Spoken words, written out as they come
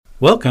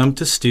Welcome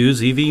to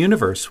Stu's EV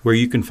Universe, where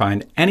you can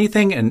find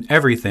anything and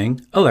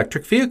everything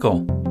electric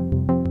vehicle.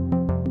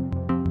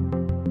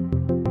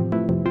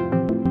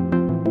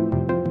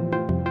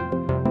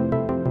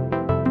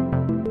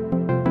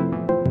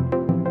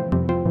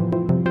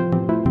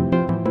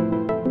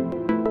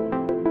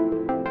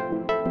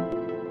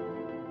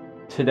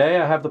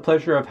 Today I have the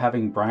pleasure of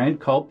having Brian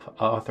Culp,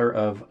 author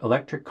of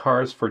Electric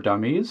Cars for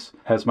Dummies,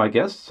 as my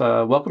guest.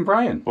 Welcome,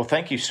 Brian. Well,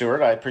 thank you,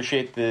 Stuart. I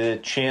appreciate the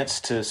chance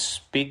to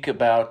speak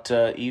about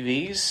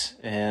EVs,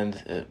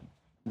 and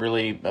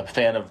really a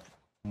fan of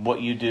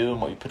what you do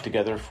and what you put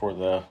together for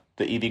the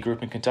EV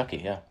group in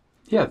Kentucky.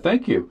 Yeah,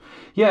 thank you.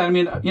 Yeah, I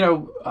mean,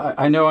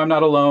 I know I'm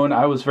not alone.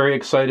 I was very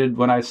excited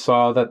when I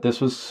saw that this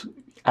was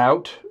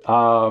out,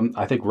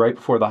 I think right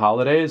before the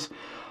holidays.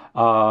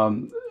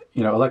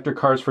 Electric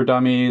Cars for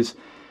Dummies.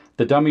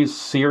 The Dummies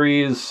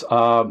series,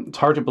 it's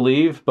hard to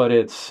believe, but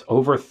it's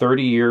over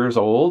 30 years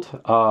old.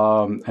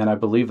 And I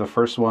believe the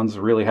first ones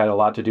really had a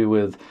lot to do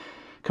with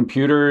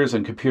computers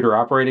and computer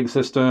operating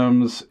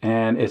systems.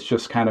 And it's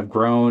just kind of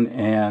grown.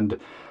 And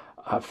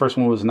first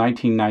one was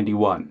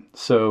 1991.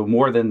 So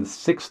more than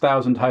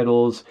 6,000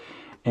 titles.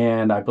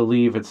 And I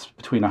believe it's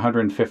between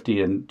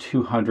 150 and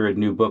 200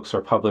 new books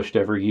are published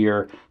every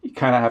year. You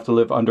kind of have to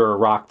live under a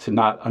rock to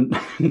not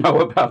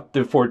know about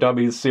the For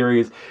Dummies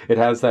series. It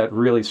has that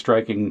really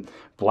striking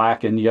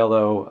black and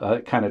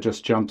yellow, kind of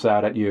just jumps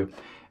out at you.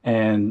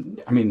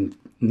 And I mean,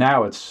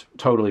 now it's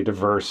totally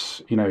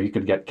diverse. You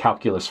could get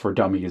Calculus for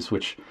Dummies,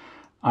 which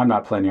I'm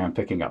not planning on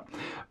picking up.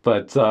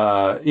 But,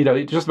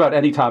 just about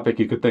any topic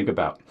you could think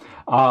about.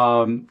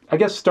 I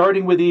guess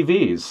starting with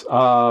EVs.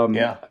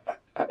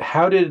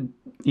 How did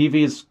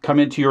EVs come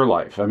into your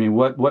life? I mean,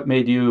 what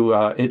made you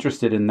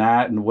interested in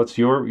that, and what's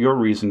your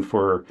reason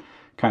for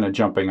kind of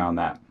jumping on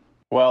that?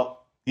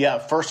 Well, yeah,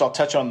 first I'll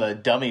touch on the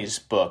Dummies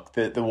book,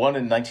 the one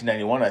in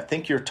 1991. I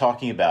think you're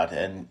talking about,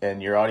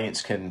 and your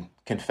audience can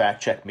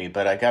fact check me,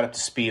 but I got up to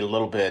speed a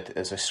little bit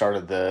as I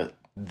started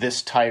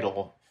this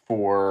title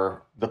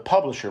for the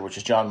publisher, which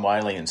is John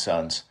Wiley and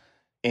Sons,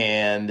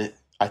 and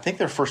I think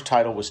their first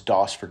title was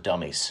DOS for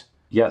Dummies.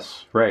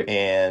 Yes, right.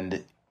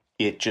 And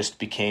it just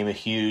became a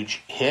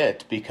huge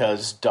hit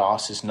because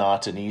DOS is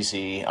not an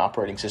easy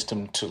operating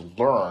system to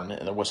learn,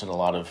 and there wasn't a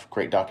lot of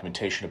great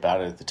documentation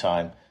about it at the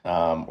time,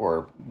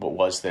 or what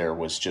was there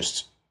was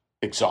just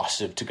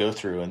exhaustive to go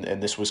through,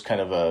 and this was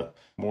kind of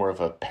more of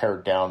a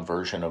pared down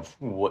version of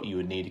what you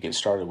would need to get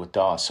started with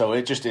DOS. So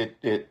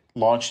it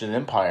launched an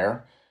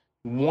empire.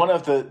 One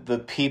of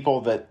the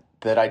people that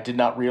I did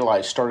not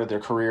realize started their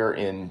career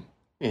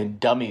in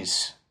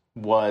Dummies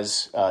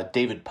was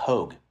David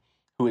Pogue,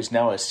 who is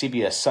now a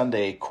CBS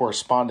Sunday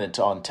correspondent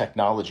on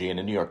technology and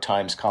a New York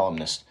Times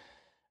columnist.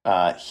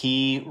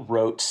 He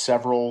wrote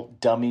several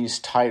Dummies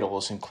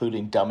titles,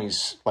 including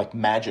Dummies like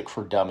Magic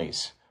for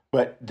Dummies.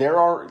 But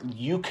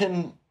you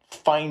can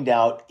find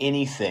out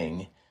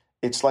anything.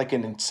 It's like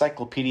an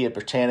Encyclopedia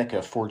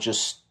Britannica for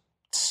just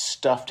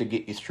stuff to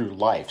get you through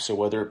life. So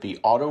whether it be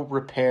auto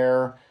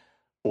repair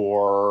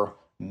or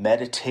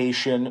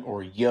meditation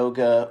or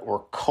yoga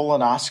or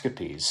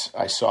colonoscopies,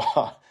 I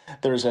saw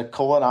there's a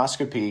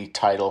colonoscopy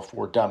title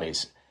for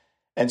Dummies.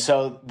 And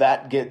so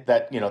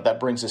that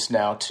brings us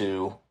now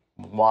to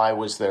why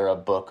was there a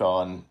book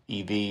on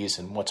EVs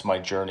and what's my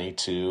journey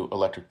to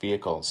electric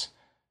vehicles.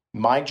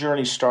 My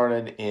journey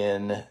started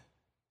in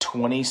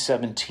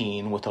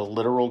 2017 with a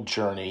literal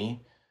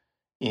journey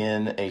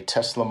in a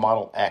Tesla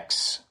Model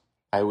X.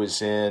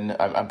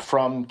 I'm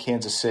from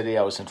Kansas City.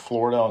 I was in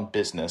Florida on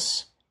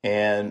business.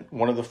 And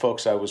one of the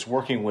folks I was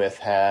working with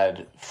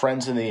had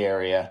friends in the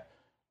area.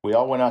 We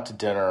all went out to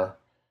dinner,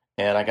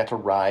 and I got to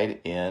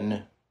ride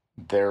in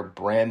their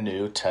brand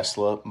new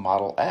Tesla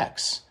Model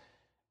X.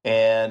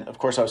 And of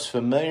course, I was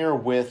familiar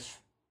with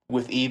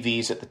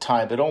EVs at the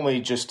time, but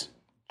only just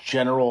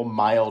general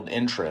mild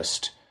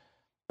interest.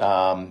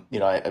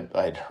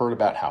 I'd heard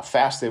about how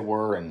fast they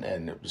were,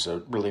 and it was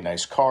a really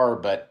nice car,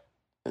 but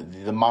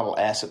the Model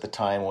S at the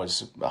time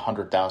was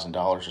 $100,000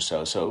 or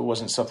so. So it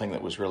wasn't something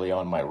that was really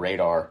on my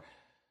radar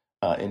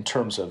in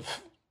terms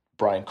of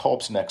Brian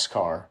Culp's next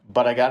car.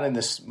 But I got in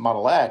this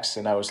Model X,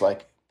 and I was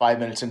like, 5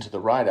 minutes into the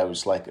ride, I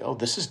was like, oh,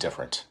 this is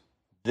different.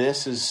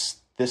 This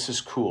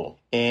is cool.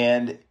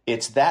 And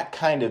it's that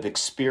kind of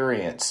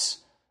experience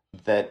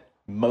that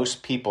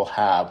most people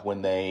have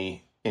when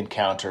they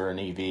encounter an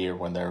EV or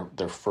when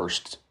they're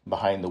first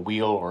behind the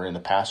wheel or in the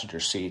passenger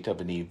seat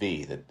of an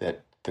EV,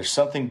 that there's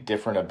something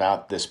different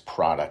about this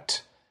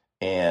product,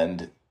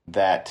 and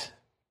that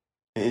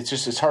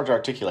it's hard to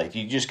articulate.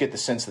 You just get the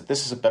sense that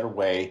this is a better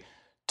way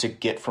to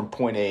get from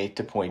point A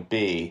to point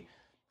B,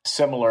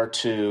 similar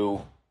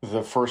to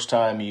the first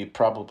time you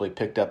probably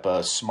picked up a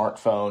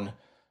smartphone,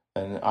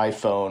 an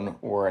iPhone,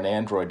 or an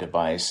Android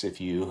device. If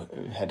you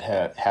had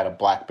a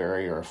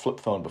BlackBerry or a flip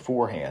phone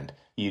beforehand,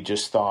 you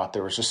just thought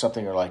there was just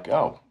something you're like,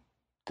 oh,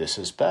 this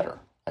is better.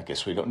 I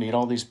guess we don't need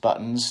all these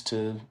buttons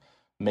to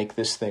make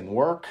this thing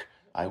work.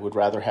 I would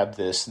rather have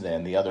this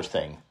than the other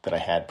thing that I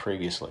had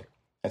previously.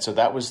 And so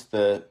that was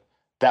the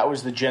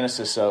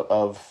genesis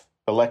of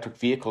electric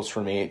vehicles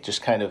for me. It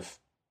just kind of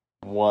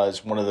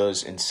was one of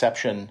those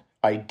inception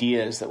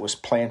ideas that was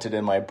planted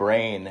in my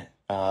brain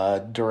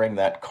during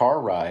that car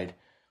ride.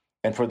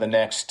 And for the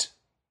next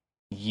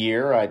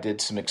year, I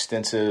did some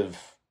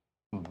extensive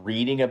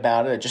reading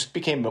about it. I just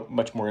became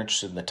much more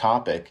interested in the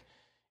topic.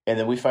 And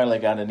then we finally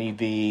got an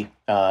EV,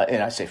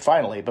 and I say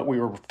finally, but we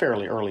were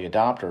fairly early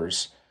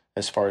adopters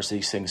as far as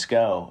these things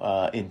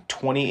go. In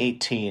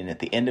 2018, at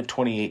the end of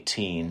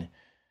 2018,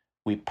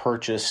 we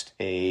purchased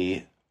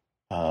a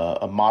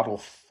Model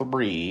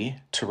 3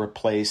 to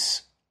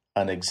replace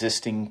an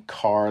existing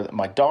car that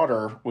my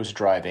daughter was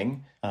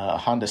driving, a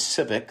Honda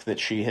Civic that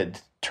she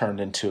had turned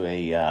into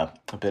a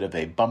bit of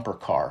a bumper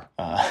car.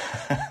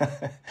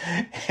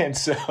 And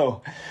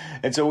so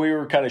we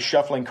were kind of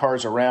shuffling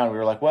cars around. We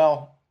were like,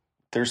 well,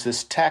 there's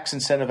this tax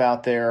incentive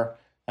out there.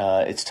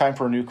 It's time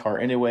for a new car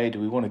anyway. Do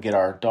we want to get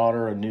our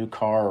daughter a new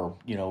car? Or,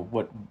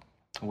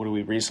 what do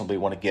we reasonably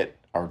want to get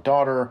our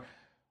daughter?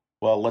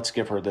 Well, let's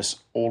give her this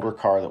older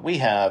car that we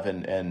have,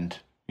 and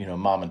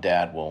mom and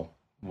dad will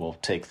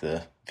take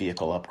the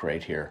vehicle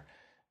upgrade here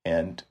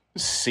and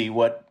see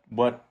what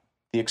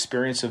the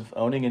experience of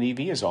owning an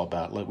EV is all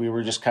about. Like, we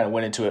were just kind of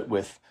went into it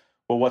with,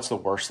 well, what's the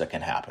worst that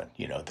can happen?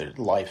 The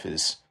life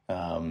is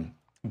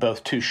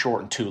both too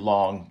short and too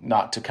long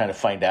not to kind of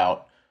find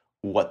out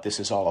what this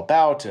is all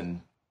about.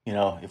 And,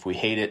 if we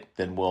hate it,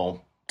 then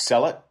we'll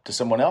sell it to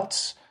someone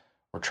else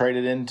or trade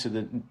it into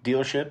the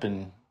dealership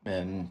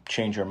and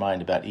change our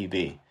mind about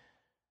EV.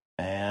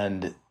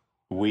 And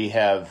we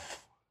have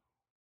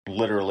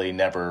literally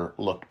never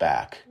looked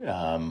back.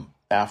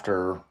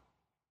 After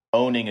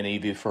owning an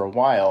EV for a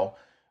while,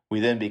 we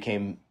then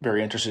became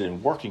very interested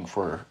in working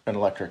for an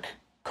electric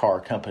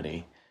car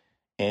company.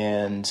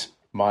 And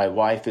my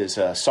wife is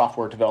a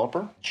software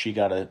developer. She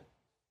got a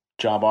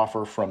job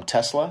offer from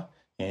Tesla.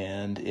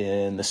 And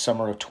in the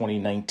summer of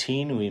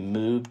 2019, we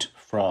moved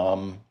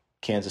from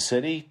Kansas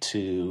City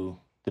to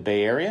the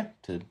Bay Area,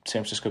 to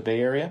San Francisco Bay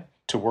Area,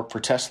 to work for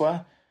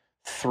Tesla.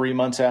 3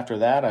 months after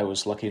that, I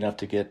was lucky enough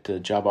to get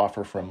a job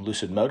offer from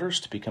Lucid Motors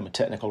to become a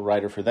technical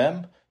writer for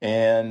them.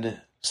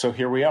 And so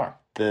here we are.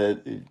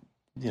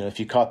 If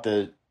you caught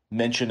the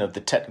mention of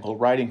the technical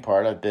writing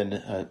part, I've been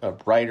a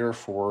writer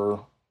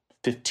for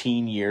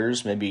 15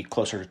 years, maybe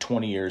closer to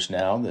 20 years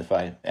now, if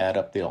I add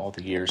up all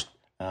the years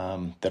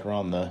that are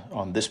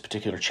on this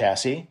particular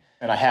chassis.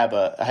 And I have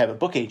a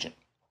book agent.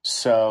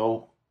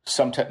 So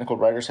some technical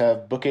writers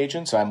have book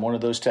agents. I'm one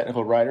of those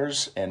technical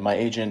writers, and my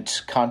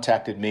agent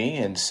contacted me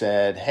and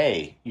said,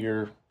 hey,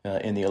 you're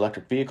in the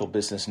electric vehicle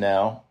business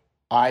now.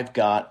 I've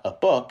got a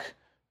book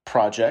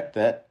project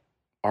that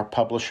our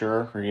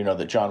publisher,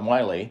 that John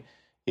Wiley,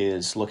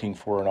 is looking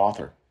for an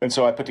author. And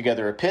so I put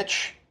together a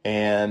pitch,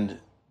 and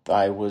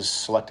I was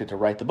selected to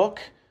write the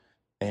book.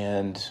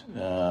 And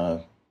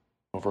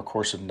over a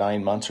course of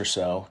 9 months or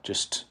so,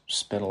 just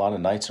spent a lot of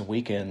nights and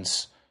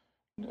weekends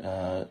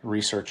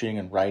researching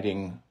and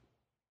writing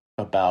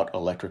about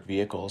electric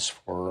vehicles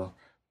for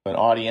an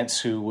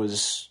audience who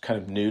was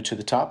kind of new to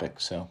the topic.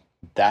 So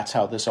that's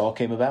how this all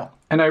came about.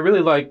 And I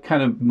really like,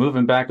 kind of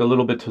moving back a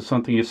little bit to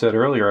something you said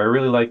earlier, I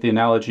really like the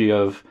analogy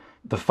of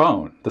the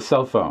phone, the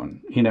cell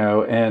phone,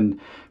 and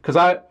because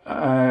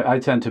I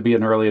tend to be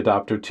an early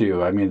adopter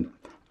too. I mean,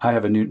 I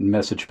have a Newton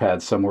message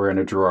pad somewhere in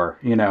a drawer,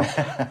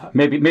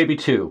 maybe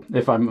two,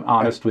 if I'm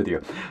honest with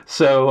you.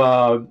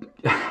 So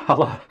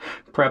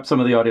perhaps some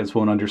of the audience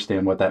won't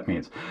understand what that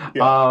means.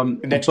 Yeah.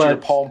 Next to your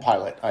Palm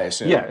Pilot, I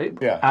assume.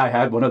 Yeah, I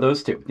had one of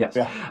those too, yes.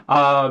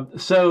 Yeah.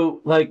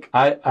 So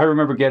I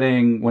remember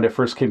getting, when it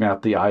first came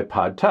out, the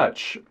iPod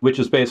Touch, which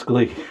is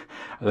basically,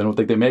 I don't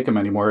think they make them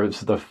anymore,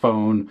 it's the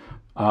phone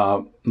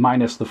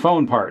minus the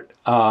phone part.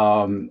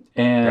 And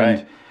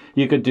right.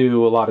 You could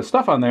do a lot of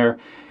stuff on there.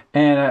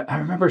 And I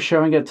remember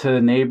showing it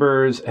to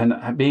neighbors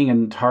and being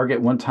in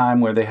Target one time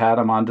where they had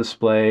them on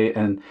display.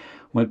 And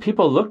when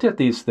people looked at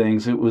these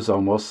things, it was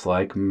almost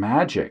like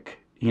magic.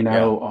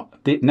 Now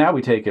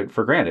we take it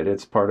for granted.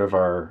 It's part of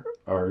our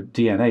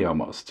DNA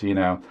almost,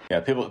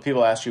 Yeah,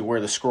 people ask you where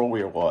the scroll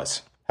wheel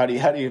was. How do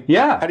you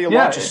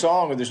launch a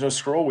song when there's no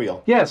scroll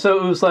wheel? Yeah,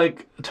 so it was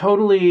like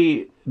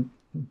totally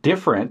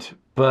different,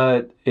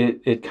 but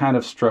it kind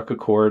of struck a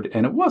chord,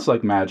 and it was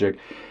like magic.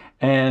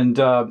 And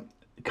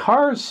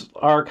cars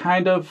are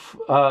kind of,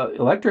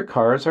 electric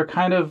cars are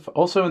kind of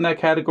also in that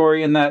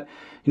category, in that,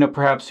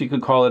 perhaps you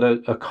could call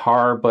it a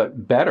car,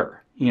 but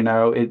better.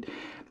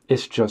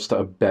 It's just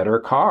a better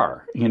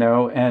car,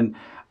 and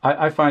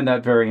I find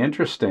that very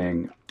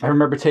interesting. I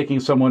remember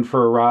taking someone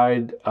for a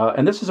ride,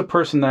 and this is a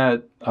person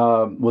that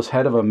was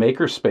head of a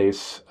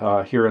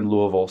makerspace here in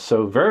Louisville,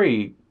 so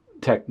very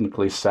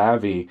technically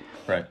savvy.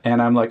 Right.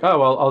 And I'm like, oh,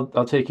 well,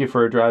 I'll take you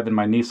for a drive in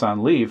my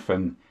Nissan Leaf.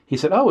 And he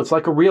said, oh, it's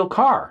like a real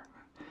car.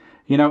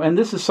 And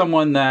this is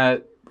someone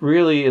that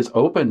really is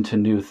open to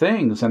new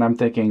things. And I'm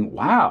thinking,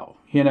 wow,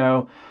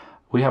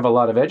 we have a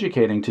lot of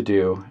educating to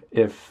do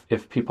if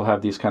people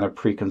have these kind of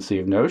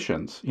preconceived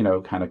notions,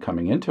 kind of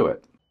coming into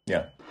it.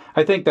 Yeah.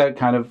 I think that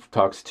kind of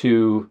talks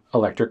to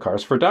electric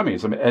cars for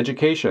dummies. I mean,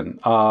 education.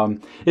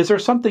 Is there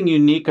something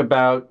unique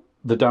about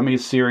the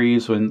Dummies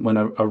series, when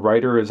a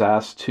writer is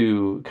asked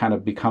to kind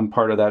of become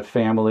part of that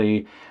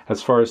family,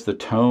 as far as the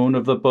tone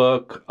of the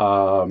book,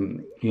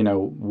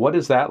 what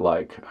is that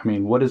like? I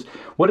mean, what is,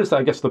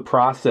 I guess, the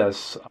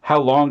process? How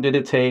long did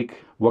it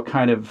take? What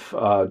kind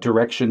of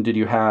direction did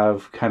you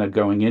have kind of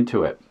going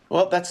into it?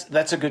 Well,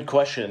 that's a good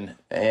question.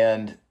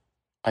 And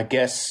I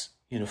guess,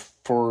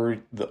 for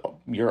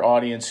your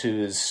audience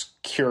who is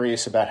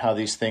curious about how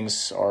these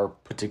things are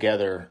put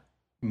together,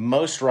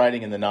 most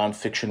writing in the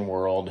nonfiction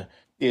world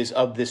is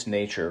of this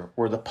nature,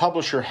 where the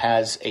publisher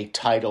has a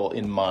title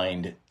in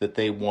mind that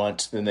they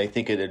want, and they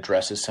think it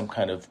addresses some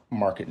kind of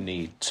market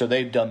need. So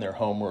they've done their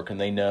homework,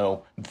 and they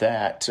know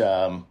that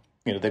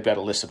they've got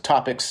a list of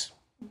topics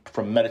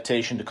from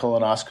meditation to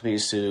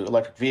colonoscopies to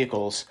electric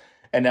vehicles.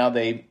 And now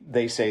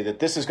they say that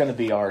this is going to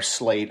be our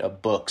slate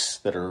of books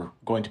that are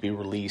going to be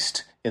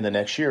released in the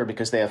next year,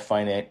 because they have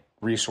finite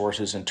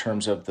resources in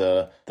terms of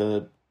the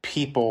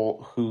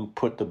people who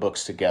put the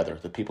books together,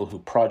 the people who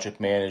project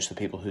manage, the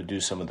people who do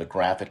some of the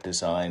graphic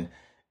design,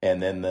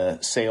 and then the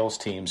sales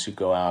teams who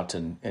go out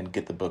and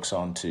get the books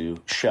onto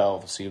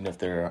shelves, even if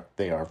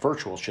they are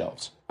virtual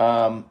shelves.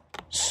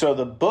 So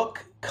the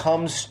book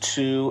comes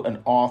to an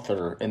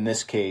author, in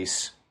this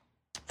case,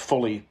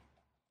 fully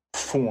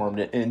formed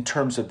in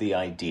terms of the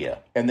idea.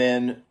 And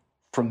then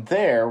from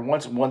there,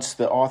 once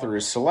the author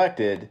is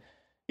selected,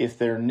 if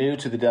they're new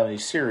to the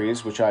Dummies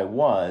series, which I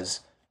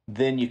was,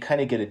 then you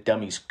kind of get a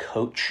Dummies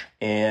coach,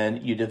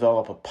 and you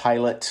develop a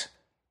pilot.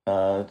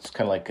 It's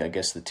kind of like, I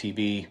guess, the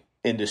TV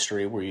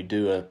industry, where you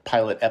do a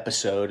pilot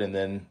episode and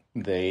then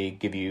they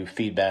give you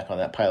feedback on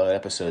that pilot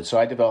episode. So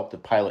I developed a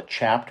pilot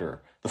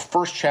chapter. The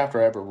first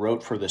chapter I ever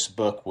wrote for this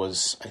book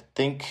was, I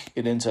think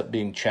it ends up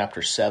being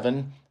chapter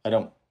 7. I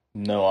don't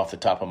know off the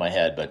top of my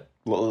head, but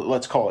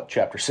let's call it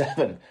chapter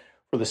 7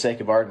 for the sake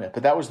of argument.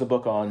 But that was the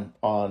book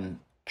on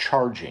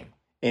charging.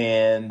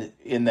 And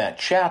in that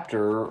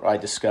chapter, I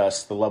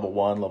discuss the level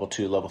 1, level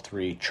 2, level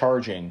 3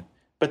 charging.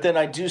 But then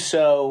I do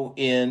so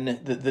in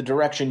the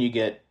direction you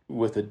get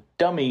with a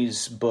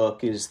Dummies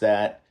book is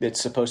that it's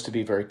supposed to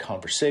be very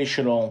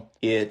conversational.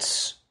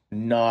 It's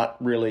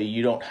not really,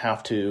 you don't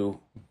have to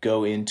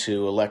go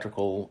into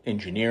electrical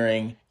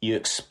engineering. You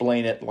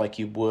explain it like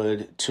you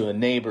would to a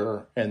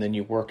neighbor, and then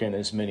you work in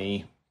as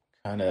many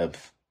kind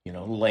of,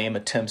 lame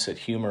attempts at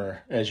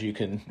humor as you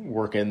can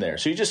work in there.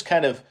 So you just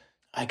kind of,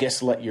 I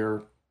guess, let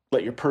your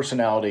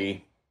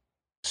personality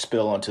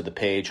spill onto the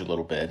page a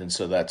little bit. And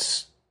so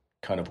that's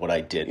kind of what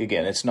I did.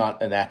 Again, it's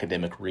not an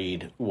academic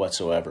read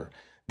whatsoever.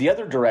 The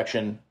other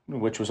direction,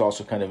 which was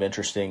also kind of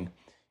interesting,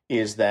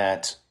 is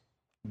that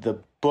the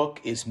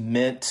book is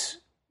meant,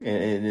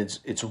 and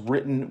it's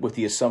written with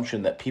the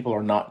assumption that people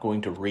are not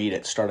going to read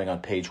it starting on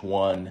page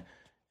 1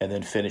 and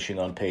then finishing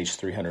on page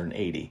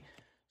 380.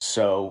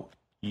 So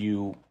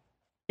you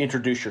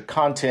introduce your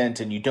content,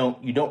 and you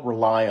don't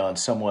rely on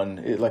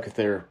someone, like if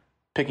they're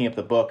picking up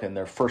the book and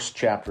their first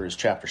chapter is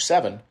chapter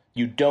 7,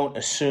 you don't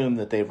assume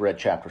that they've read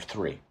chapter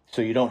 3.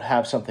 So you don't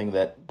have something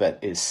that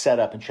is set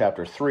up in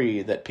chapter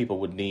 3 that people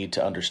would need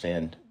to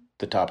understand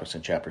the topics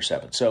in chapter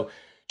 7. So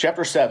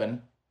chapter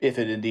 7, if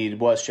it indeed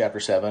was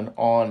chapter 7,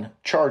 on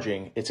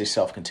charging, it's a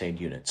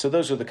self-contained unit. So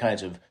those are the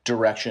kinds of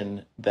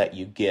direction that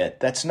you get.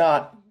 That's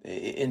not,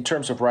 in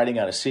terms of writing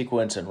out a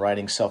sequence and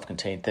writing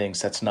self-contained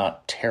things, that's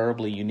not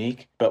terribly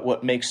unique. But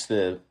what makes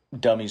the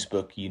Dummies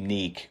book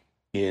unique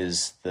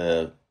is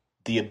the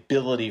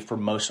ability for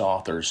most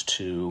authors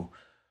to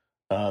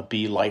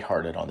be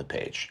lighthearted on the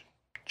page.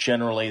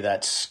 Generally,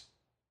 that's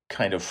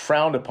kind of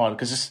frowned upon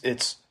because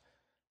it's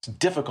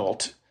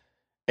difficult,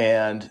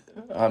 and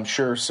I'm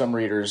sure some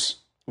readers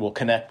will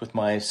connect with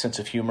my sense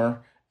of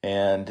humor,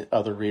 and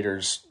other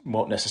readers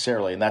won't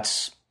necessarily, and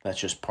that's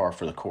just par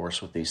for the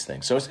course with these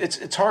things. So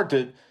it's hard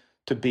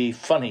to be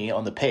funny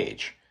on the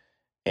page,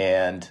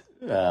 and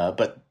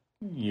but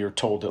you're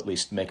told to at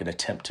least make an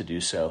attempt to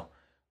do so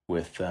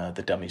with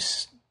the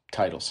Dummies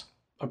titles.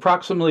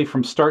 Approximately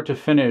from start to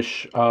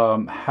finish,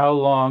 how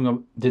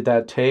long did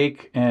that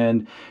take?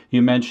 And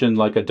you mentioned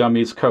like a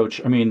Dummies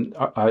coach. I mean,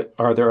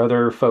 are there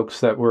other folks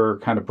that were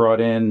kind of brought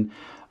in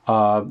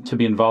to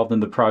be involved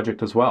in the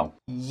project as well?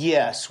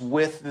 Yes.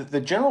 With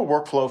the general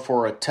workflow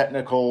for a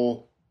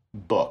technical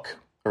book,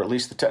 or at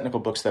least the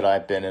technical books that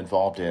I've been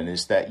involved in,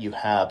 is that you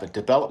have a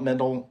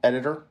developmental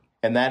editor,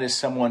 and that is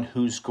someone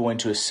who's going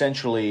to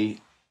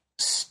essentially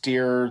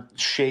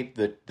shape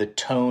the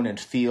tone and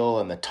feel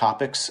and the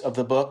topics of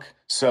the book.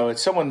 So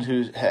it's someone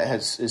who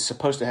is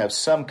supposed to have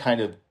some kind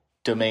of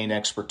domain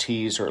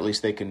expertise, or at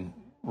least they can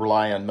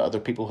rely on other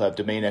people who have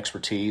domain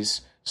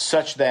expertise,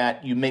 such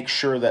that you make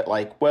sure that,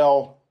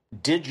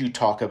 did you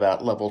talk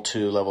about level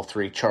 2, level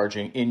 3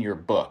 charging in your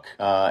book?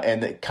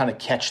 And they kind of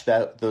catch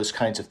those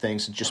kinds of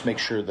things, and just make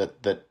sure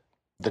that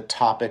the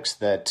topics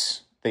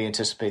that they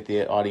anticipate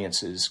the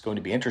audience is going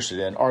to be interested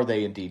in, are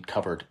they indeed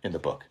covered in the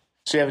book?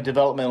 So you have a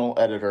developmental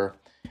editor,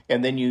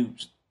 and then you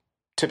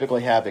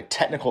typically have a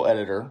technical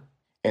editor.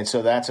 And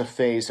so that's a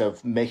phase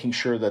of making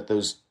sure that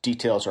those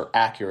details are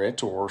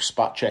accurate, or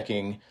spot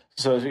checking.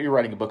 So you're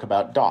writing a book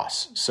about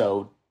DOS.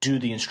 So do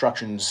the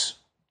instructions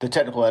the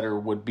technical editor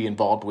would be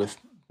involved with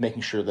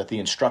making sure that the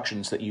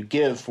instructions that you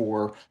give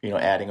for,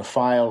 adding a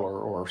file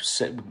or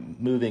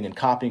moving and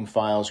copying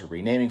files or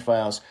renaming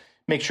files,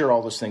 make sure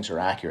all those things are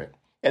accurate.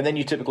 And then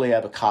you typically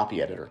have a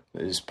copy editor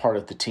as part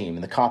of the team.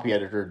 And the copy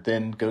editor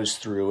then goes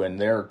through, and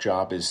their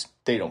job is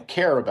they don't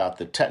care about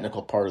the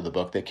technical part of the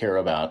book. They care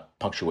about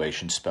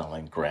punctuation,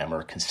 spelling,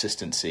 grammar,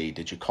 consistency.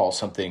 Did you call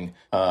something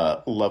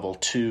level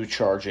 2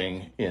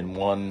 charging in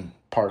one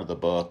part of the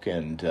book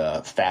and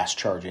fast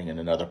charging in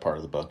another part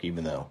of the book,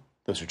 even though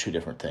those are two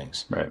different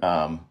things.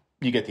 Right.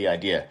 You get the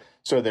idea.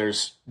 So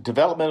there's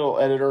developmental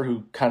editor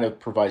who kind of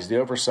provides the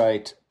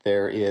oversight.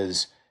 There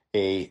is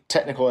a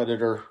technical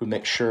editor who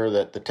makes sure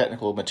that the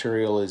technical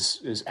material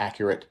is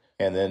accurate.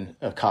 And then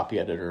a copy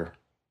editor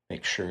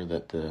makes sure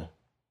that the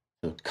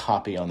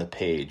copy on the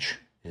page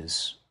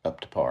is up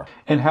to par.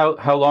 And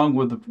how long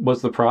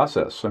was the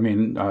process? I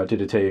mean,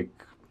 did it take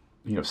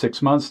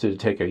 6 months? Did it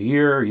take a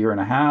year and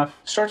a half?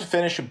 Start to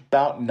finish,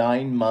 about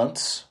 9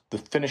 months. The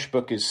finished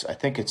book is, I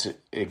think it's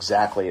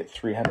exactly at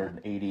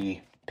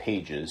 380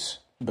 pages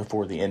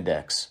before the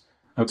index.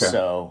 Okay.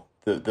 So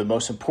the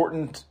most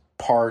important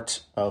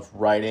part of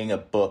writing a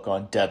book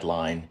on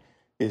deadline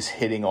is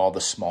hitting all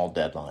the small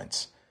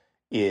deadlines,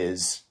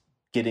 is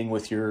getting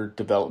with your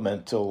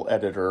developmental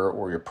editor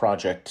or your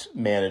project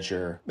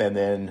manager and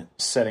then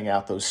setting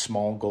out those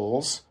small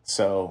goals.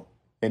 So,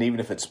 and even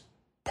if it's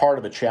part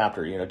of a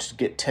chapter, to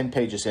get 10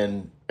 pages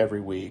in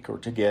every week or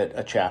to get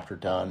a chapter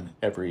done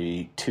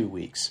every 2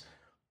 weeks.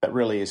 That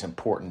really is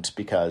important,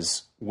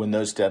 because when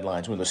the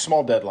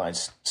small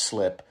deadlines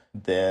slip,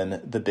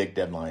 then the big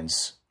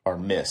deadlines are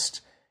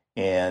missed.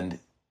 And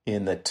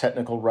in the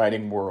technical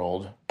writing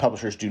world,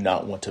 publishers do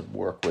not want to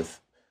work with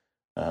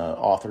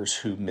authors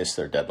who miss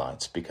their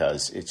deadlines,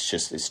 because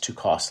it's too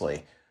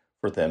costly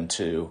for them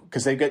to,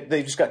 because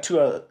they've just got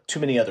too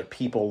many other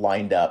people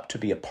lined up to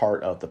be a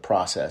part of the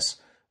process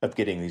of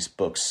getting these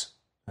books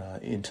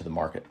into the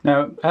market.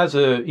 Now, as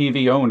a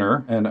EV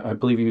owner, and I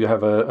believe you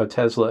have a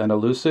Tesla and a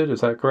Lucid,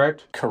 is that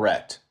correct?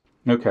 Correct.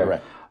 Okay.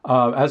 Correct.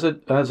 As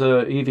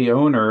a EV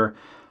owner,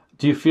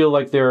 do you feel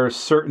like there are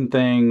certain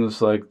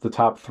things, like the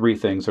top 3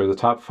 things or the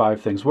top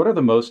 5 things? What are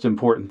the most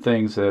important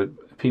things that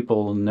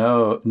people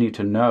need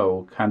to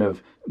know, kind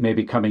of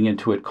maybe coming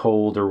into it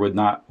cold or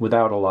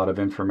without a lot of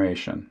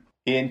information?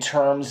 In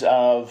terms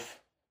of,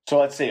 so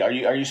let's see, are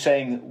you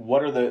saying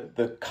what are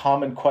the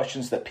common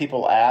questions that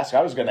people ask?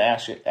 I was going to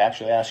actually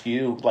ask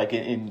you, like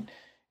in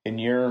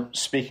your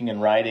speaking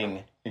and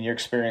writing, in your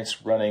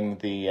experience running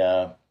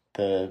the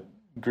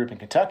group in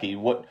Kentucky,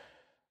 what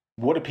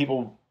do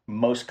people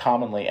most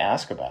commonly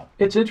ask about?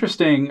 It's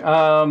interesting.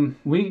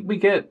 We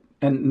get,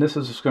 and this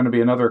is going to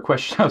be another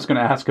question I was going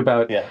to ask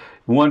about,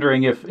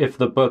 wondering if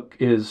the book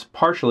is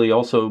partially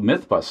also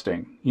myth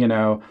busting.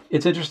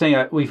 It's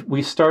interesting.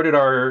 We started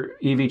our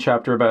EV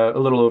chapter about a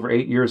little over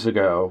 8 years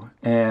ago,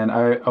 and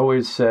I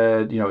always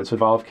said, it's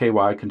Evolve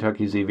KY,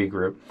 Kentucky's EV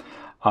group.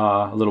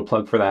 A little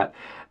plug for that.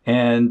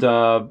 And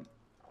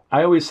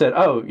I always said,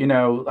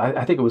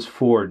 I think it was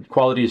Ford,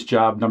 quality is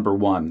job number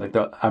 1.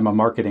 I'm a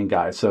marketing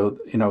guy, so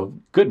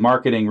good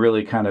marketing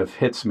really kind of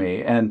hits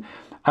me. And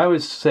I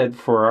always said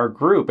for our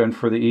group and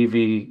for the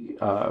EV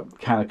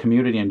kind of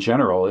community in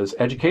general, is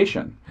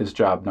education is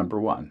job number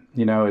 1.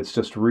 It's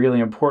just really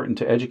important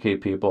to educate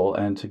people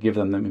and to give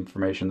them the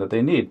information that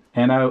they need.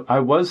 And I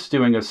was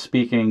doing a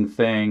speaking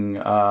thing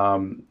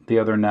the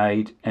other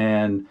night,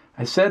 and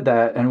I said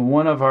that, and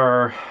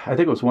I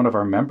think it was one of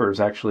our members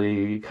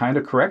actually kind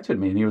of corrected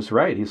me, and he was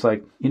right. He's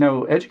like,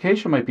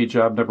 education might be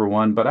job number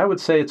 1, but I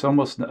would say it's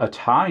almost a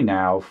tie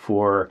now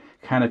for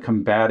kind of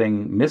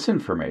combating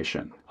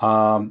misinformation.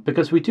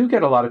 Because we do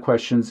get a lot of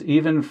questions,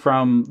 even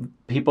from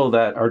people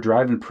that are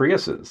driving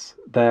Priuses,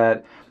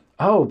 that,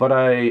 but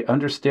I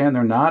understand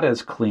they're not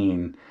as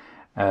clean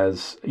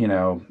as,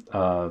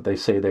 they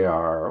say they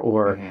are,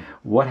 or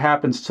what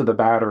happens to the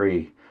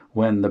battery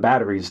when the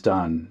battery's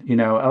done? A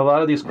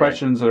lot of these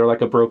questions are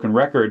like a broken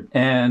record,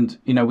 and,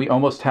 we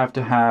almost have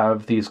to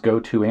have these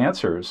go-to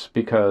answers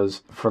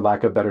because, for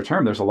lack of a better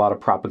term, there's a lot of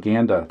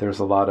propaganda. There's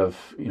a lot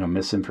of,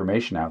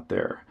 misinformation out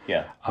there.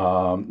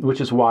 Yeah. Which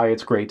is why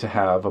it's great to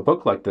have a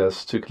book like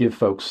this to give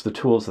folks the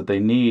tools that they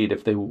need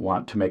if they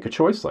want to make a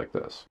choice like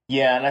this.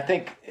 Yeah, and I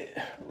think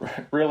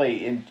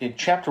really in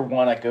chapter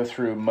 1, I go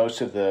through most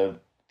of the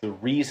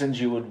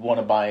reasons you would want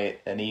to buy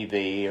an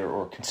EV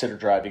or consider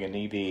driving an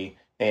EV,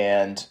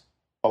 and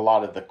a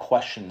lot of the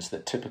questions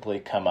that typically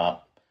come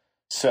up.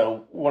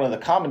 So one of the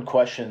common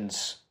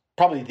questions,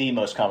 probably the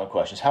most common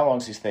question, is how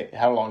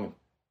long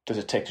does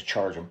it take to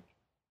charge them,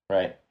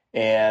 right?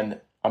 And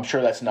I'm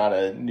sure that's not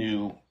a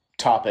new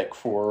topic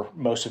for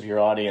most of your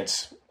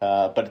audience,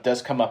 but it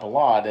does come up a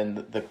lot. And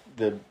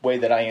the way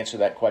that I answer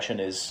that question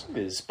is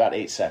about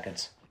 8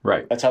 seconds.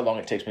 Right. That's how long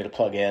it takes me to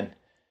plug in.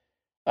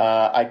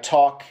 I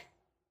talk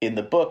in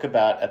the book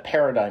about a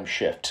paradigm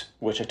shift,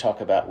 which I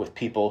talk about with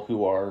people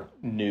who are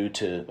new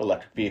to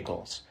electric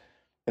vehicles.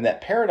 And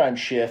that paradigm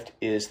shift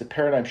is the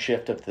paradigm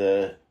shift of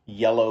the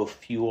yellow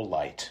fuel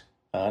light.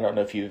 I don't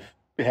know if you've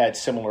had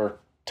similar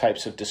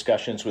types of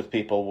discussions with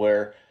people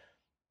where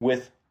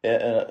with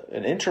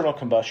an internal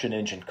combustion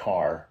engine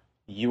car,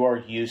 you are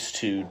used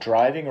to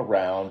driving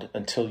around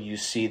until you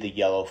see the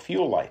yellow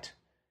fuel light.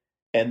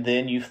 And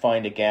then you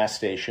find a gas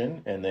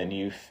station, and then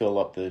you fill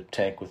up the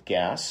tank with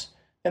gas.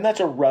 And that's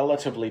a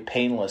relatively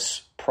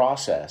painless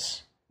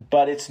process,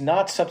 but it's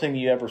not something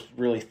you ever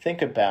really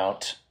think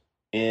about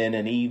in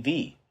an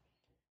EV.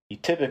 You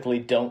typically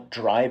don't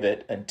drive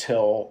it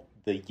until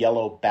the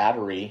yellow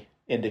battery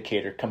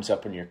indicator comes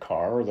up in your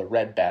car or the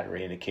red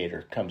battery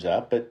indicator comes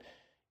up. But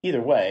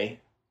either way,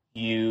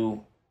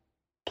 you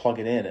plug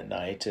it in at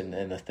night and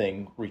the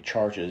thing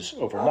recharges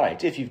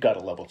overnight. If you've got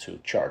a level 2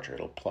 charger,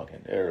 it'll plug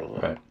in or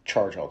it'll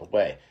charge all the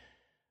way.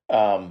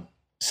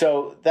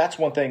 So that's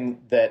one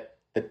thing that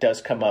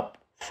does come up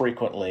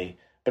frequently.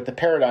 But the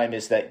paradigm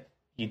is that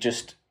you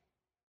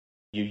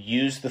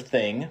use the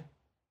thing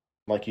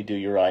like you do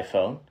your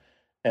iPhone,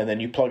 and then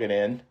you plug it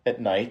in at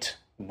night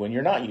when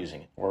you're not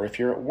using it. Or if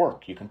you're at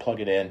work, you can plug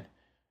it in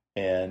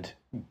and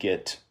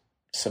get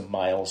some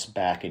miles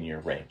back in your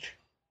range.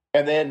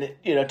 And then,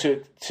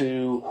 to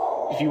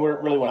if you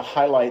really want to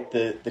highlight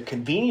the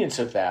convenience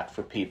of that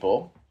for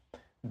people,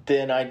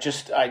 then I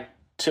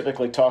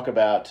typically talk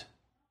about,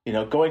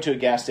 going to a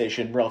gas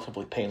station,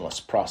 relatively painless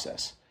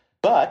process.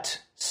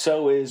 But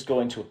so is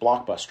going to a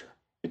Blockbuster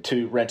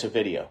to rent a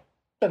video.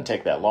 Doesn't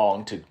take that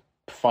long to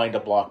find a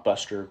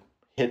Blockbuster,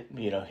 hit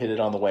it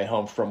on the way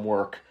home from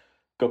work,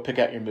 go pick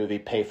out your movie,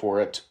 pay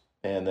for it,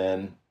 and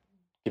then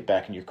get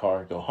back in your car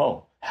and go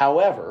home.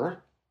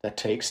 However, that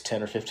takes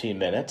 10 or 15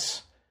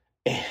 minutes.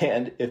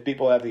 And if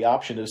people have the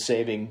option of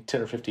saving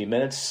 10 or 15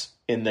 minutes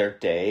in their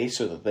day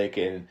so that they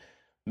can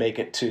make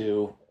it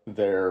to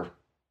their,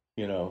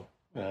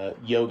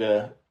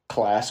 yoga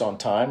class on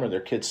time or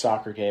their kid's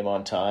soccer game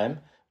on time,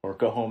 or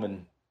go home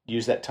and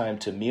use that time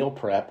to meal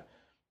prep,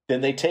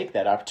 then they take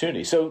that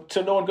opportunity. So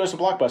no one goes to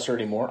Blockbuster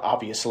anymore,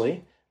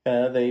 obviously.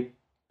 If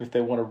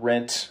they want to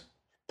rent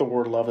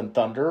Thor, Love and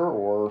Thunder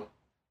or,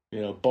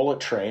 Bullet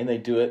Train, they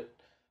do it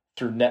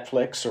through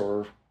Netflix,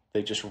 or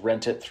they just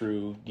rent it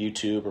through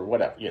YouTube or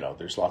whatever.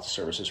 There's lots of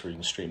services where you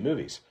can stream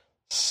movies.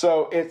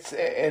 So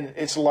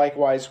it's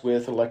likewise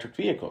with electric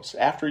vehicles.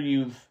 After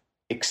you've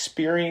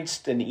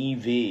experienced an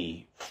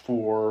EV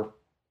for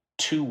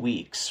 2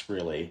 weeks,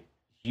 really,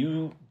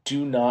 you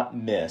do not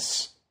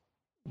miss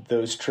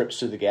those trips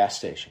to the gas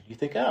station. You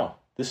think, oh,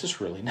 this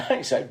is really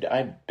nice.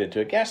 I've been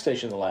to a gas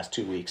station in the last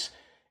 2 weeks,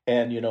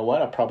 and you know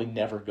what? I'll probably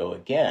never go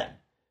again.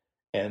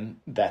 And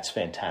that's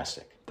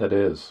fantastic. That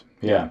is.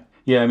 Yeah.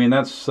 Yeah,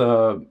 that's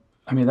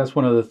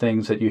one of the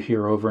things that you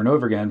hear over and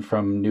over again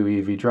from new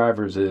EV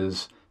drivers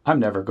is, I'm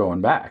never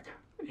going back.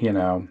 They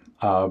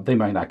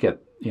might not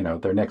get,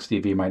 their next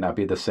EV might not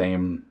be the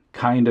same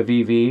kind of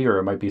EV, or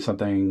it might be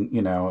something,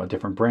 a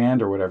different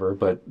brand or whatever,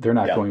 but they're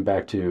not going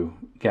back to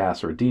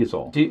gas or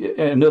diesel.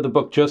 I know the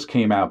book just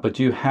came out, but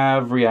do you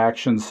have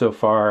reactions so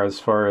far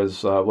as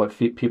what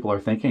people are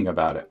thinking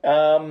about it?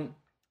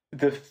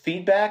 The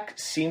feedback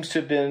seems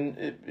to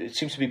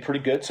be pretty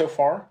good so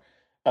far.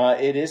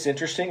 It is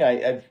interesting.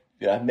 I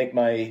make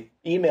my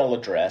email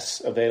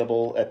address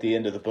available at the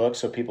end of the book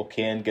so people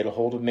can get a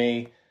hold of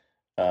me.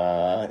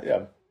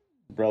 I'm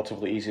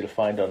relatively easy to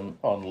find on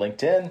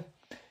LinkedIn.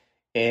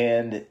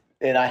 And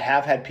I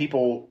have had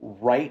people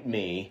write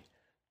me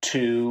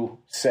to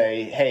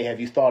say, hey, have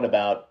you thought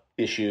about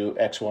issue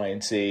X, Y,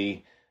 and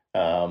Z?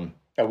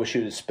 I wish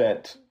you had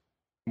spent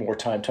more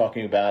time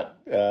talking about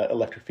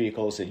electric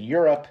vehicles in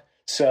Europe.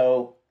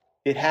 So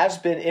it has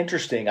been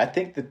interesting. I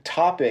think the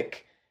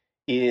topic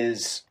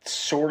is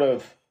sort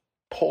of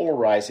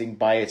polarizing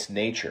by its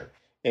nature.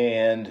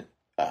 And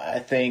I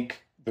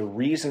think the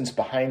reasons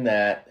behind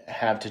that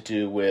have to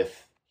do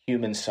with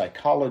human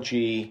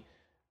psychology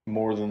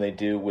more than they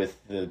do with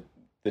the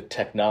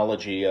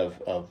technology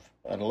of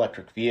an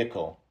electric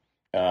vehicle.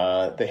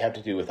 They have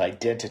to do with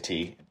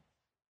identity.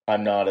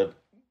 I'm not a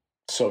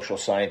social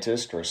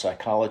scientist or a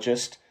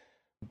psychologist,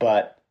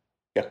 but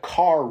a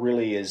car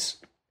really is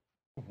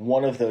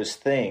one of those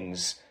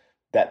things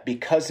that,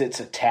 because it's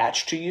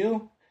attached to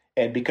you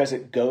and because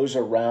it goes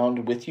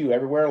around with you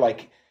everywhere,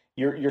 like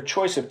your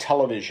choice of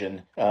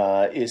television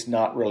is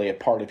not really a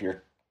part of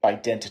your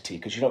identity,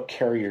 because you don't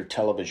carry your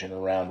television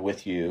around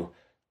with you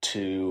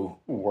to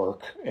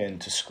work and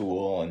to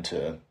school and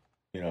to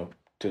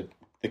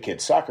the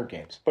kids' soccer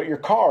games. But your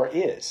car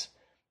is.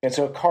 And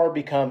so a car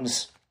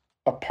becomes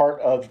a part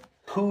of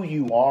who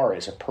you are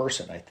as a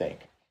person, I think.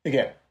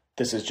 Again,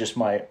 this is just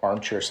my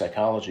armchair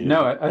psychology.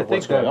 No, I think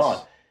that's going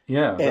on.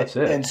 Yeah, that's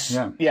it.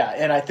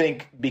 And I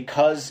think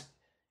because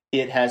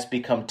it has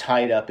become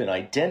tied up in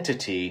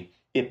identity,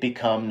 it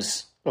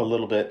becomes a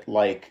little bit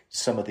like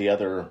some of the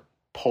other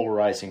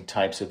polarizing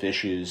types of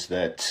issues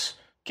that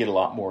get a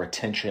lot more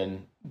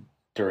attention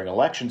during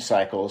election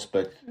cycles,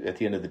 but at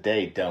the end of the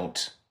day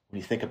don't. When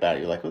you think about it,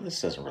 you're like, well,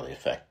 this doesn't really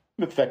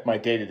affect my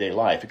day-to-day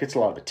life. It gets a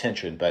lot of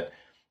attention, but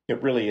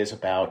it really is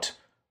about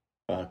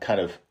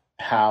kind of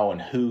how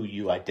and who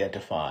you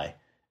identify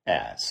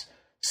as.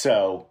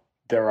 So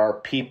there are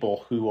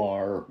people who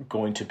are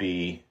going to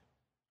be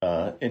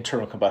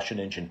internal combustion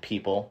engine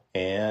people,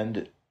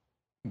 and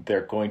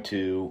they're going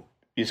to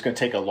it's going to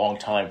take a long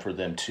time for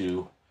them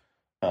to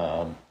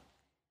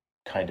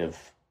kind of,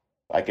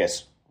 I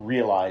guess,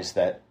 realize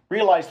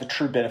the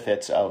true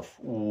benefits of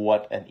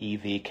what an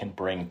EV can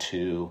bring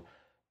to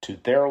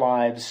their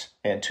lives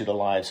and to the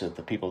lives of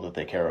the people that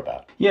they care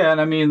about. Yeah, and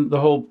I mean, the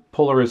whole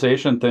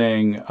polarization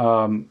thing,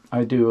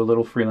 I do a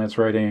little freelance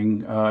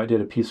writing. I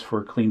did a piece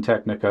for Clean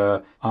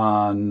Technica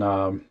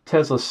on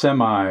Tesla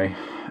Semi,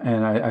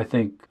 and I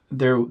think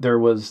there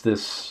was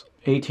this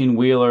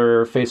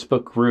 18-wheeler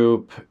Facebook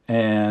group,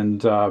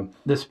 and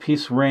this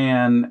piece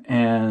ran,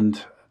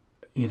 and,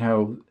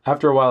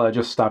 after a while I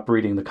just stopped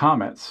reading the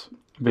comments,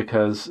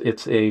 because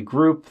it's a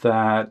group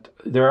that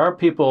there are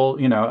people,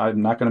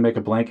 I'm not going to make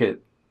a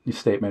blanket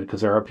statement,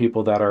 because there are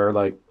people that are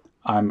like,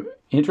 I'm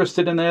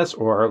interested in this,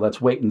 or let's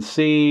wait and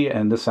see,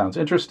 and this sounds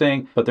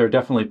interesting. But there are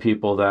definitely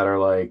people that are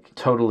like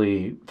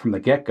totally from the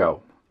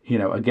get-go,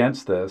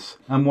 against this.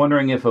 I'm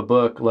wondering if a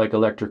book like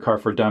Electric Car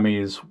for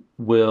Dummies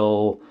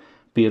will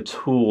be a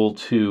tool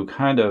to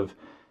kind of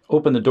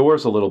open the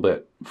doors a little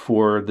bit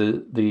for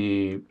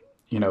the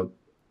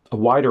a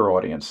wider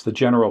audience, the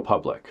general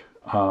public.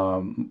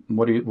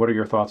 What are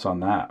your thoughts on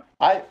that?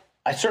 I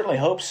certainly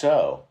hope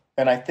so.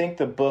 And I think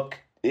the book,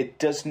 it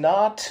does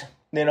not,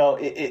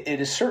 it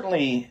is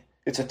certainly,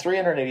 it's a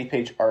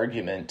 380-page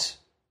argument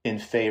in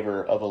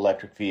favor of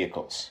electric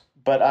vehicles.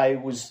 But I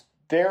was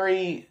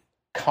very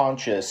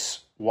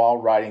conscious while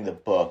writing the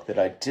book that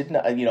I did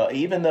not,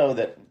 even though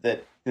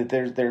that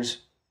there's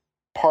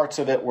parts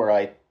of it where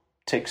I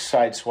take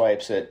side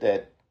swipes at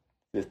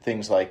the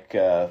things like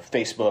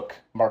Facebook,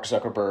 Mark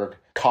Zuckerberg,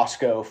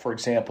 Costco, for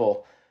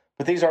example.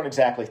 But these aren't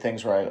exactly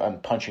things where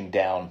I'm punching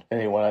down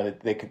anyone.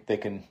 They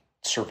can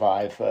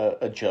survive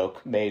a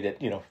joke made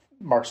at,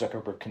 Mark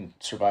Zuckerberg can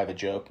survive a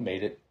joke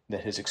made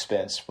at his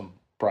expense from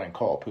Brian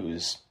Culp, who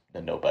is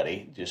a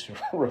nobody, just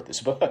wrote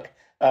this book.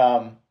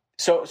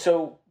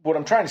 So what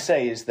I'm trying to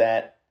say is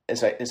that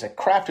as I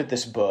crafted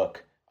this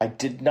book,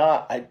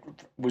 I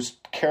was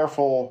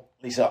careful,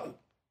 at least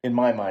in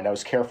my mind, I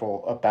was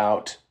careful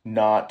about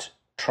not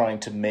trying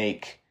to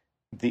make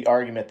the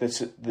argument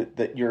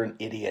that you're an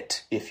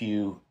idiot if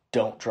you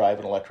don't drive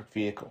an electric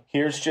vehicle.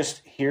 Here's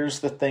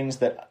the things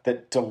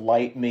that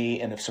delight me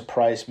and have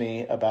surprised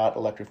me about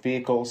electric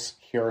vehicles.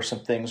 Here are some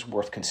things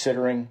worth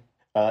considering.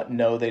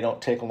 No, they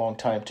don't take a long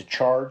time to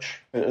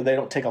charge. They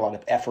don't take a lot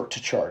of effort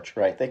to charge,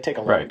 right? They take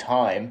a long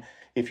time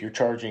if you're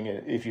plugging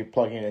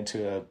it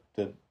into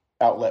the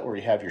outlet where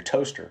you have your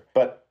toaster.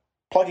 But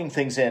plugging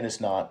things in is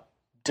not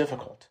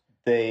difficult.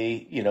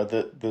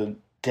 The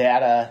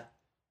data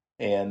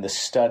and the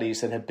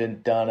studies that have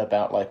been done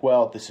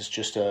about this is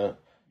just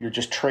you're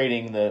just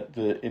trading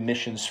the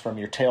emissions from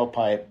your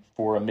tailpipe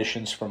for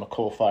emissions from a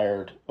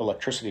coal-fired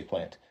electricity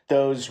plant.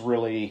 Those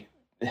really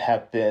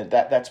have been,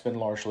 that's been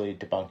largely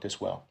debunked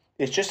as well.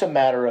 It's just a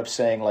matter of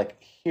saying,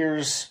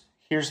 here's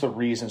the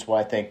reasons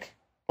why I think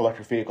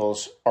electric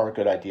vehicles are a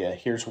good idea.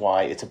 Here's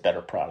why it's a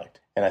better product.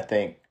 And I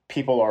think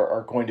people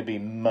are going to be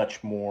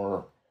much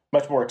more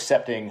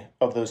accepting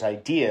of those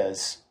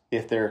ideas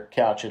if they're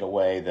couched in a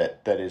way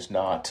that does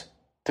not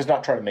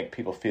try to make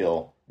people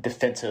feel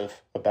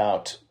defensive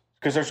about,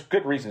 because there's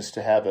good reasons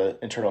to have an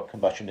internal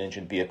combustion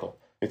engine vehicle.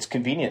 It's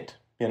convenient.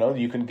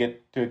 You can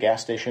get to a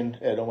gas station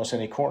at almost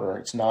any corner.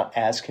 It's not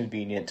as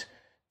convenient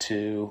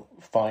to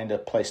find a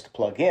place to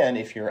plug in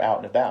if you're out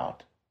and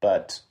about.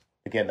 But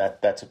again,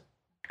 that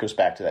goes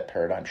back to that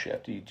paradigm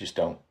shift. You just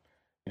don't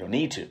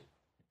need to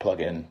plug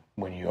in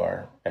when you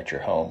are at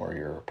your home or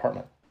your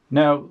apartment.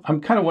 Now,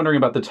 I'm kind of wondering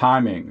about the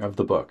timing of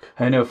the book.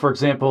 I know, for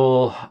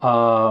example,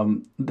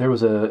 there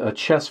was a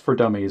Chess for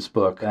Dummies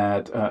book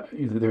at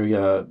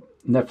the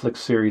Netflix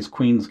series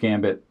Queen's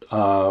Gambit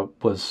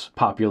was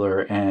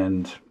popular,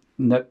 and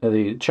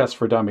the Chess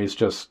for Dummies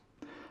just,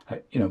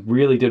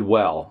 really did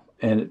well,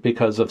 and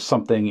because of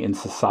something in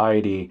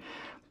society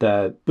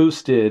that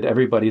boosted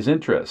everybody's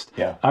interest.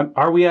 Yeah.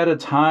 Are we at a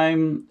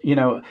time,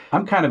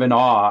 I'm kind of in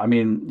awe. I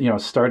mean,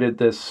 started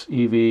this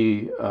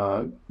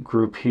EV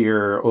group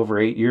here over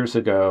 8 years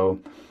ago.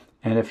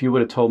 And if you would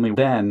have told me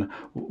then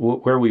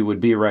where we would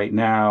be right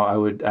now, I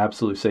would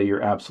absolutely say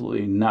you're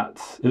absolutely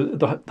nuts.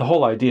 The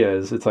whole idea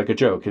is, it's like a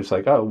joke. It's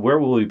like, oh, where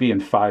will we be in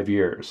 5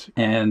 years?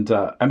 And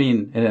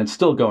and it's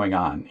still going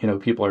on.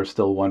 People are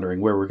still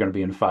wondering where we're going to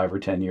be in 5 or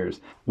 10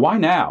 years. Why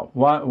now?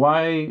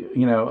 Why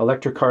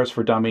electric cars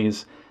for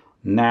dummies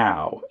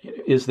now?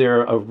 Is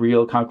there a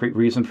real concrete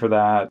reason for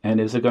that? And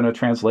is it going to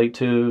translate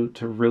to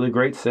really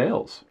great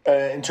sales?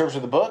 In terms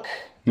of the book?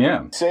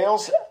 Yeah.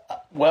 Sales?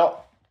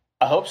 Well,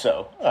 I hope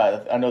so.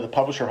 I know the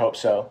publisher hopes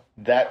so.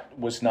 That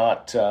was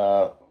not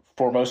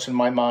foremost in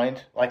my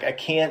mind.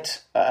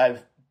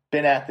 I've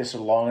been at this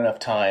a long enough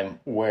time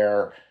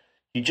where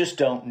you just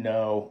don't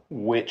know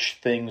which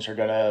things are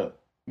going to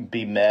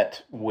be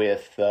met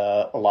with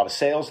a lot of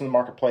sales in the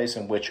marketplace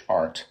and which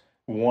aren't.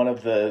 One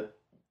of the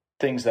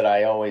things that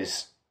I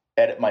always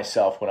edit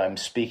myself when I'm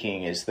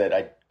speaking is that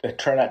I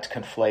try not to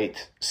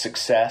conflate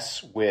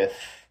success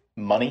with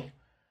money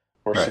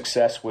or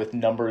success with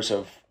numbers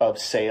of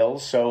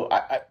sales. So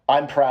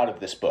I'm proud of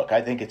this book.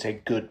 I think it's a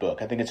good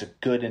book. I think it's a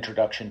good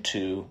introduction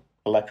to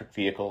electric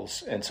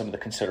vehicles and some of the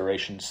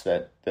considerations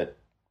that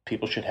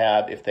people should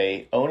have if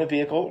they own a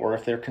vehicle or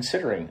if they're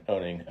considering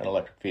owning an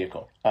electric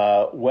vehicle.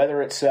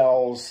 Whether it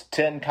sells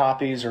 10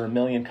 copies or 1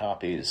 million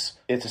copies,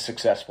 it's a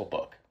successful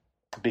book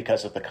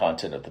because of the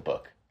content of the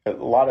book. A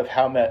lot of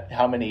how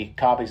many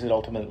copies it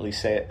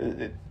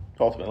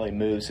ultimately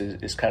moves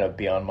is kind of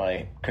beyond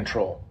my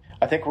control.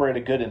 I think we're at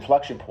a good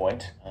inflection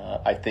point.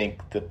 I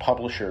think the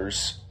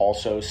publishers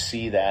also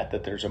see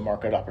that there's a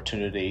market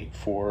opportunity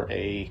for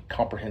a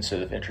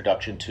comprehensive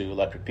introduction to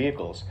electric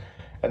vehicles.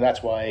 And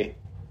that's why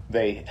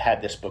they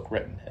had this book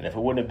written. And if it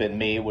wouldn't have been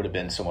me, it would have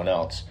been someone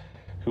else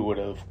who would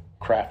have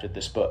crafted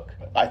this book.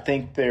 I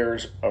think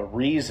there's a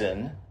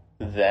reason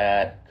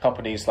that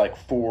companies like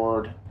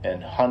Ford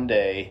and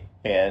Hyundai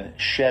and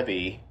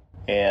Chevy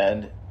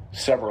and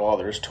several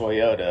others,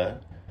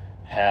 Toyota,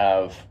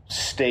 have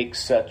staked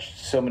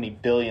so many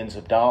billions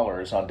of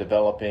dollars on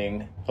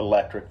developing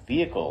electric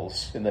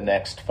vehicles in the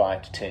next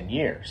 5 to 10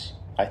 years.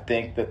 I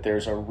think that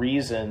there's a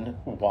reason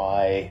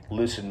why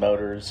Lucid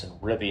Motors and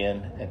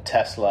Rivian and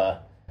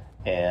Tesla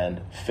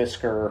and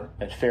Fisker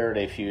and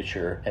Faraday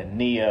Future and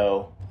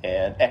NIO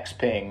and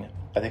Xpeng,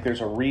 I think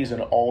there's a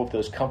reason all of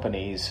those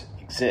companies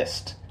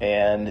exist.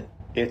 And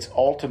it's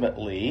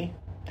ultimately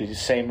the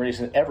same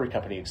reason every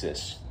company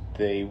exists.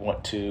 They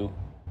want to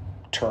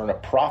turn a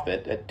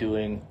profit at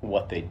doing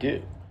what they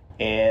do.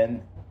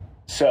 And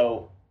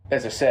so,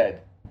 as I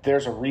said,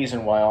 there's a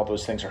reason why all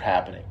those things are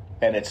happening.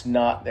 And it's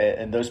not,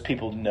 and those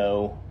people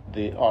know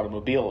the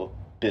automobile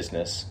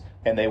business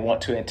and they want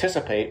to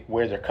anticipate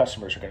where their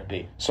customers are going to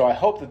be. So I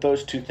hope that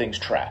those two things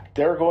track.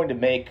 They're going to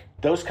make,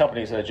 those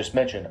companies that I just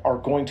mentioned are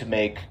going to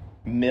make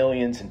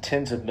millions and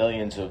tens of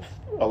millions of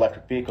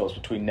electric vehicles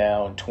between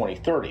now and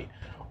 2030.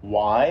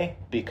 Why?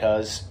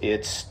 Because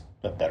it's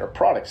a better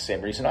product.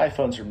 Same reason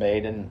iPhones are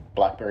made and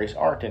BlackBerries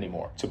aren't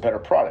anymore. It's a better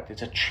product.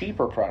 It's a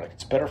cheaper product.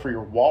 It's better for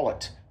your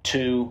wallet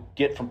to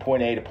get from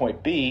point A to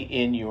point B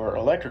in your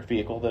electric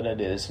vehicle than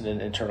it is in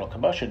an internal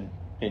combustion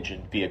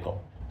engine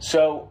vehicle.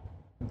 So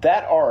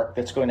that arc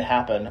that's going to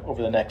happen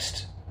over the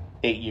next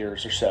 8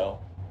 years or so,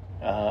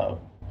 I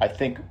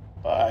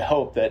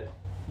hope that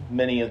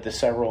many of the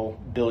several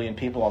billion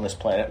people on this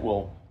planet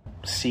will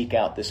seek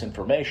out this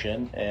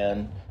information,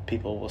 and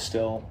people will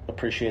still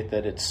appreciate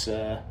that it's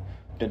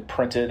been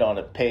printed on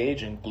a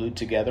page and glued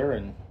together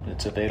and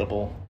it's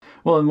available.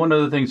 Well, and one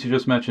of the things you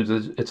just mentioned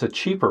is it's a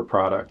cheaper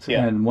product.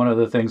 Yeah. And one of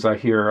the things I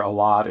hear a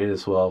lot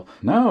is, well,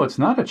 no, it's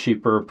not a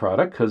cheaper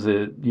product because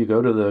you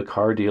go to the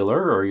car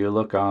dealer or you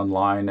look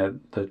online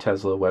at the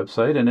Tesla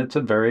website and it's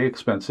a very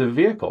expensive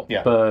vehicle.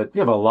 Yeah. But we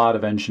have a lot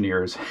of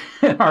engineers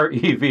in our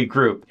EV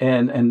group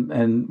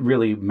and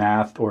really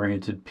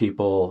math-oriented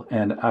people.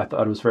 And I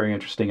thought it was very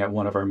interesting at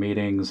one of our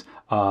meetings,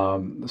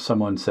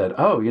 someone said,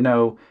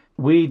 oh,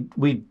 we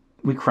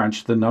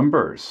crunched the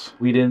numbers.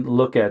 We didn't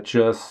look at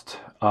just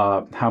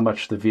how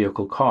much the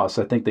vehicle costs.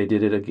 I think they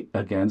did it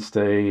against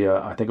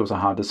I think it was a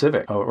Honda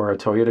Civic or a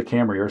Toyota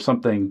Camry or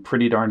something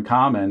pretty darn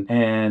common.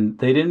 And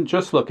they didn't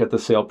just look at the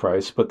sale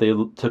price, but they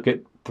took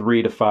it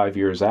 3 to 5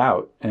 years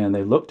out and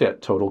they looked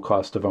at total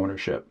cost of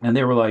ownership. And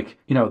they were like,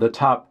 the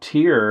top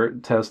tier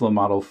Tesla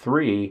Model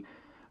 3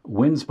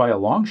 wins by a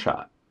long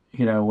shot,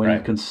 when Right.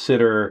 you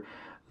consider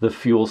the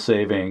fuel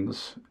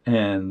savings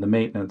and the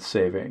maintenance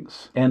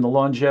savings and the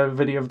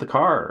longevity of the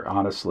car,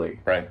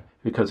 honestly. Right.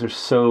 Because there's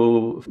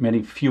so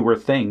many fewer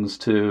things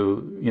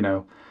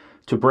to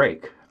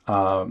break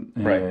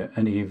Right.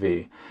 an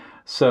EV.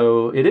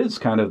 So it is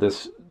kind of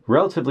this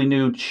relatively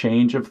new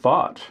change of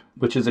thought,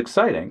 which is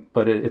exciting.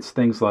 But it's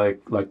things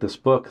like this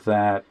book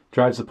that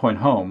drives the point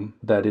home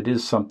that it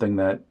is something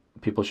that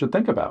people should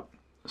think about.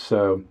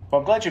 So,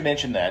 well, I'm glad you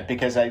mentioned that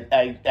because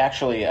I've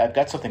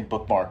got something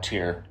bookmarked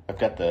here. I've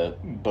got the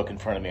book in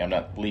front of me. I'm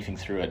not leafing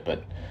through it,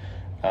 but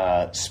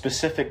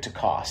specific to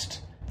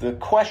cost. The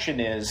question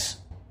is,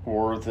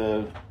 or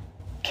the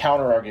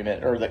counter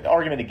argument, or the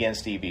argument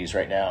against EVs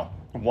right now,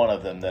 one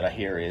of them that I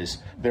hear is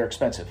they're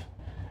expensive.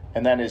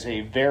 And that is a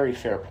very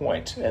fair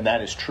point, and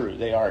that is true.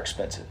 They are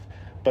expensive.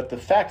 But the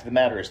fact of the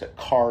matter is that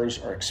cars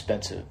are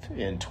expensive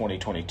in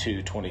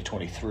 2022,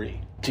 2023.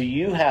 Do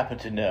you happen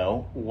to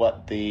know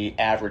what the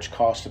average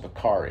cost of a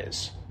car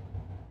is?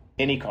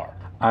 Any car?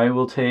 I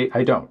will take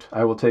a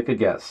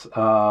guess.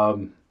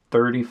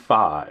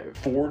 35.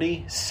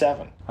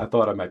 47. I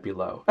thought I might be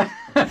low.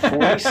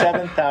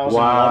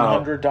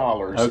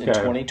 $47,100 Okay. in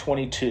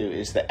 2022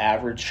 is the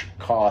average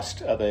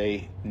cost of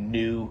a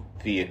new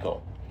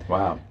vehicle.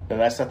 Wow. And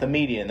that's not the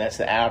median, that's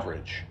the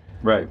average.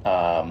 Right.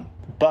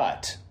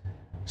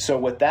 So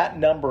with that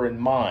number in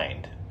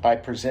mind, I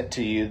present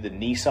to you the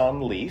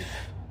Nissan Leaf,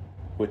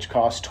 which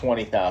costs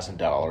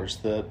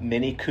 $20,000, the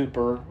Mini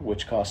Cooper,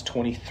 which costs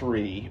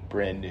 $23,000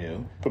 brand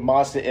new, the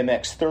Mazda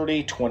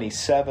MX-30,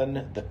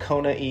 $27,000, the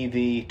Kona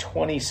EV,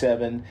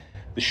 $27,000,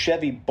 the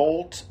Chevy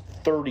Bolt,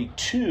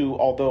 $32,000,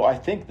 although I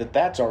think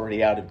that's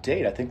already out of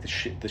date. I think the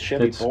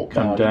Chevy Bolt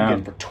now you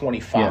can get for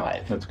 $25,000.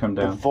 Yeah, that's come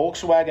down. The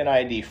Volkswagen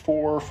ID4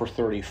 for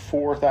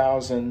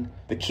 $34,000.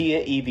 The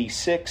Kia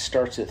EV6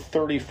 starts at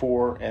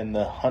 $34,000, and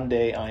the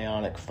Hyundai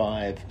Ioniq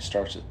 5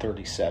 starts at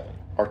 $37,000.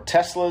 Are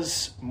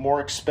Teslas more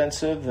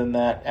expensive than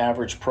that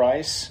average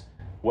price?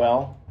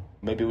 Well,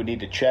 maybe we need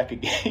to check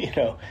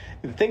again.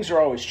 Things are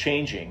always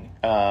changing,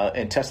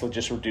 and Tesla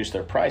just reduced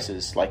their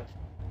prices like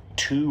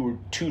two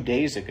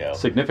days ago.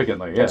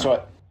 Significantly,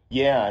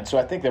 yeah. And so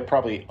I think they're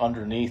probably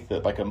underneath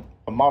a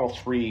Model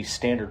 3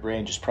 standard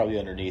range is probably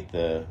underneath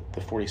the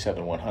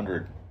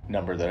 47,100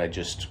 number that I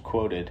just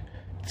quoted.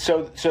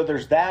 So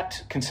there's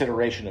that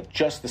consideration of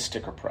just the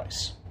sticker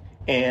price.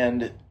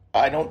 And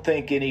I don't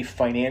think any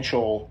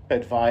financial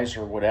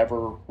advisor would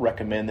ever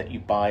recommend that you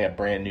buy a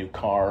brand new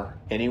car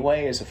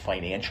anyway as a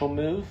financial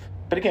move.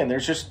 But again,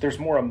 there's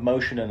more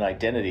emotion and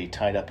identity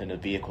tied up in a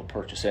vehicle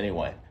purchase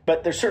anyway.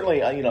 But there's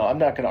certainly, I'm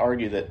not going to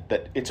argue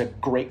that it's a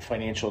great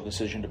financial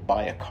decision to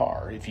buy a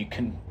car. If you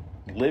can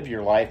live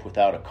your life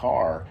without a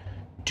car,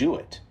 do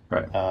it.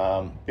 Right.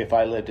 If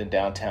I lived in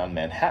downtown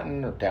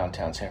Manhattan or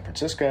downtown San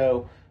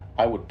Francisco,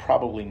 I would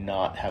probably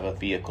not have a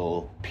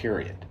vehicle,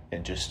 period,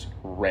 and just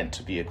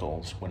rent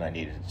vehicles when I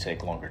needed to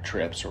take longer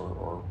trips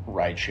or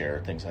ride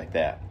share, things like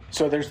that.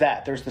 So there's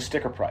that. There's the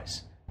sticker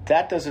price.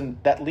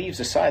 That leaves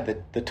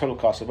aside the total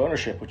cost of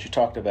ownership, which you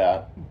talked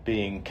about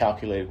being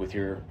calculated with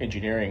your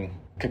engineering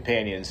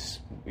companions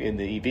in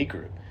the EV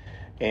group.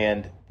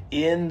 And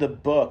in the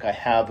book, I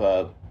have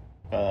a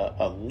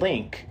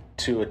link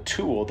to a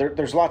tool.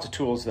 There's lots of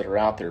tools that are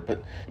out there,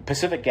 but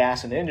Pacific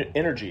Gas and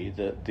Energy,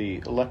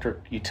 the electric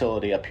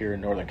utility up here in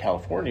Northern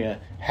California,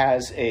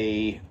 has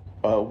a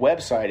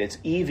website. It's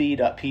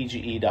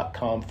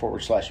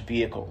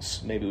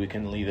ev.pge.com/vehicles. Maybe we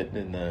can leave it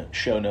in the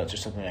show notes or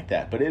something like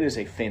that. But it is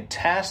a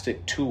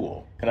fantastic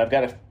tool, and I've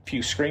got a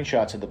few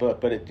screenshots in the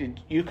book. But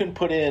you can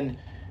put in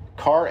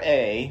car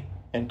A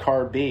and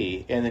car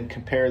B and then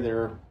compare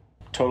their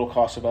total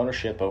cost of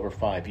ownership over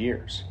 5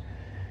 years.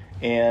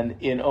 And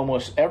in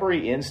almost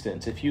every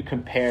instance, if you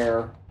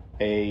compare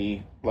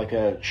a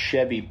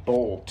Chevy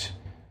Bolt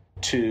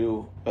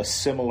to a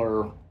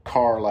similar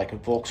car like a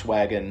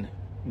Volkswagen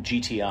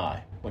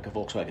GTI, like a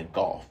Volkswagen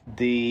Golf,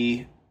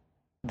 the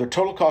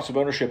total cost of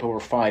ownership over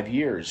 5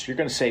 years, you're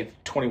going to save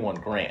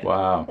 $21,000.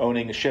 Wow.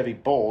 Owning a Chevy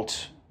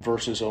Bolt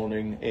versus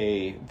owning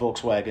a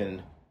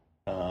Volkswagen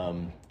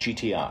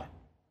GTI.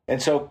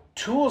 And so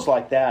tools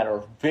like that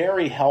are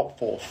very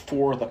helpful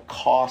for the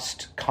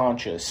cost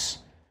conscious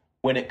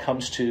when it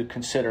comes to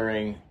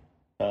considering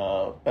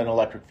an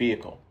electric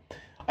vehicle.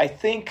 I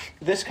think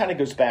this kind of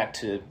goes back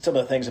to some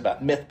of the things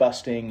about myth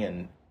busting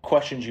and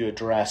questions you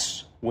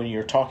address when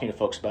you're talking to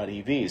folks about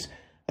EVs.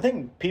 I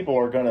think people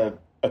are going to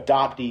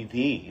adopt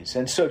EVs,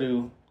 and so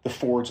do the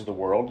Fords of the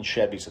world and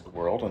Chevys of the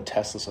world and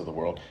Teslas of the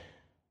world.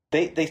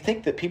 They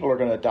think that people are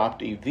going to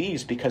adopt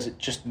EVs because it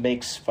just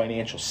makes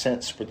financial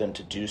sense for them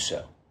to do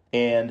so.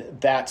 And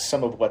that's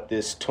some of what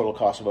this total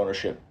cost of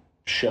ownership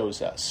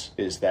shows us,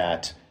 is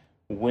that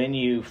when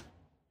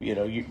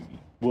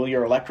will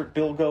your electric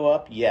bill go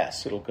up?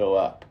 Yes, it'll go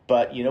up.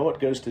 But you know what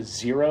goes to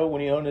zero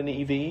when you own an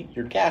EV?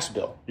 Your gas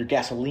bill, your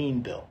gasoline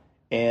bill.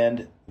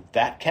 And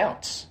that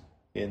counts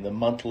in the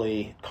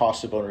monthly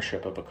cost of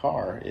ownership of a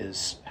car.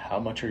 Is how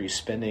much are you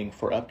spending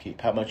for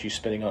upkeep? How much are you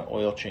spending on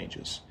oil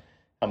changes?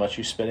 How much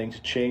are you spending to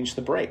change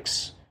the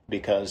brakes?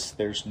 Because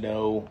there's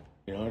no,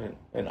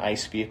 an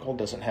ICE vehicle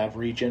doesn't have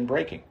regen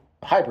braking.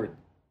 A hybrid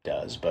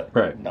does, but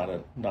right. not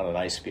an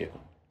ICE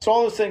vehicle. So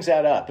all those things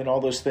add up, and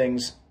all those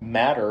things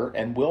matter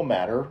and will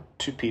matter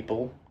to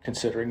people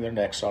considering their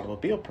next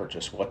automobile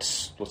purchase.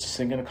 What's this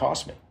thing going to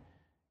cost me?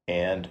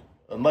 And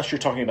unless you're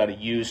talking about a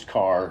used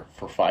car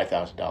for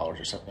 $5,000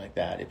 or something like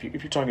that, if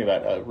you're talking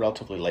about a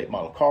relatively late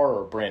model car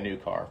or a brand new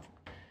car,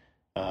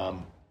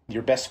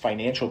 your best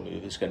financial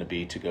move is going to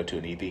be to go to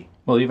an EV.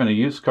 Well, even a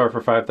used car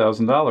for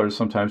 $5,000,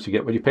 sometimes you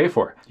get what you pay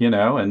for,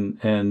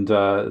 and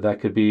that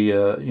could be,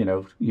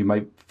 you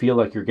might feel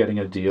like you're getting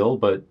a deal,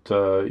 but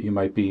you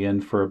might be in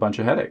for a bunch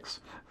of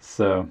headaches.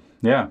 So,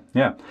 yeah.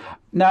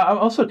 Now, I'm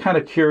also kind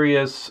of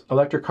curious,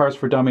 electric cars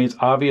for dummies,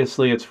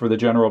 obviously it's for the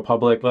general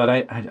public, but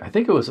I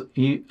think it was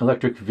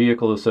Electric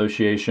Vehicle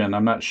Association.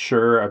 I'm not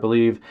sure. I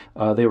believe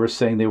they were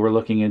saying they were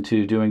looking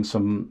into doing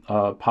some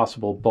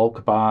possible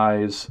bulk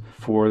buys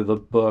for the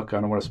book.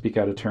 I don't want to speak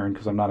out of turn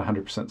because I'm not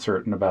 100%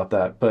 certain about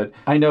that. But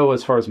I know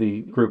as far as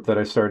the group that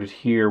I started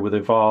here with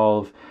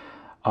Evolve,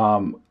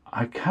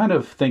 I kind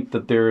of think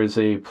that there is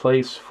a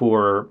place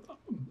for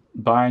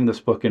buying this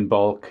book in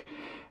bulk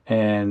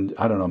and,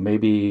 I don't know,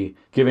 maybe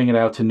giving it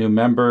out to new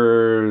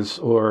members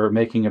or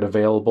making it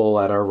available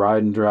at our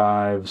ride and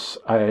drives.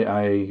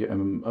 I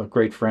am a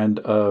great friend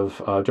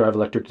of Drive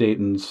Electric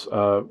Dayton's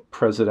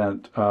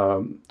president,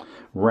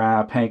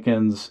 Rap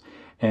Hankins,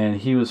 and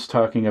he was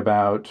talking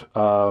about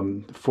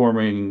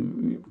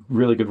forming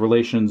really good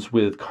relations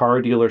with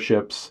car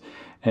dealerships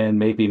and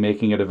maybe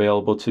making it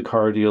available to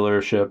car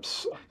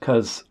dealerships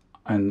because,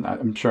 and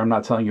I'm sure I'm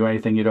not telling you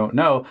anything you don't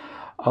know,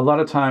 a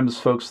lot of times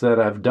folks that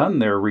have done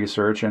their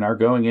research and are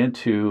going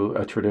into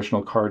a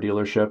traditional car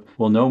dealership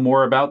will know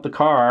more about the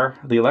car,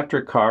 the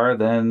electric car,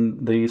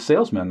 than the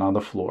salesman on the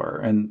floor.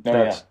 And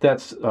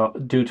that's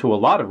due to a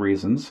lot of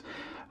reasons.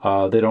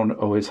 They don't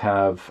always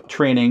have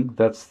training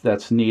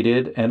that's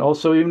needed. And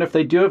also, even if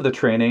they do have the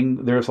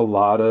training, there's a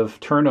lot of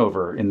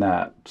turnover in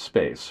that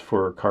space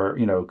for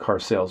car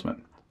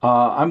salesmen.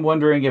 I'm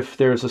wondering if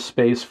there's a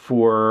space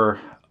for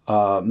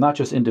not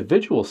just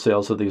individual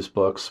sales of these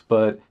books,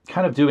 but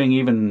kind of doing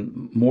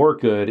even more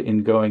good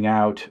in going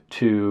out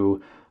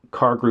to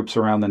car groups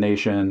around the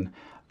nation,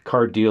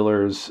 car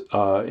dealers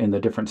in the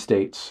different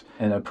states,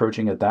 and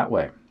approaching it that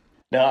way.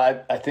 No,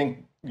 I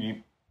think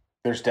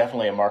there's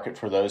definitely a market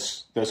for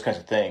those kinds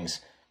of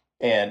things.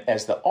 And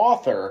as the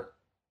author,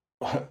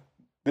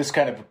 this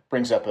kind of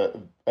brings up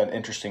an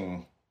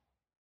interesting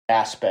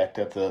aspect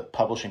of the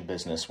publishing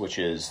business, which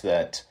is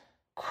that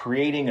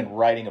creating or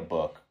writing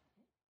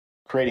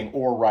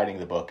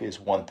the book is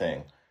one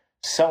thing.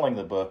 Selling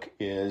the book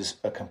is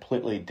a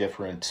completely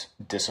different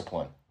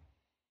discipline.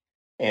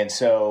 And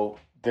so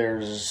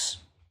there's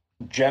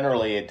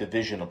generally a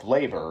division of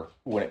labor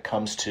when it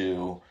comes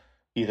to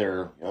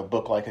either a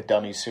book like a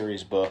Dummies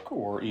series book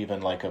or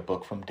even like a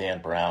book from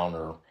Dan Brown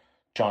or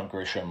John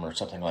Grisham or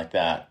something like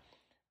that,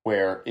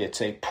 where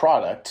it's a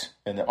product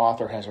and the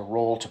author has a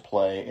role to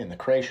play in the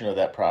creation of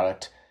that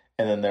product,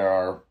 and then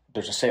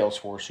there's a sales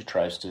force who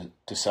tries to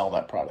sell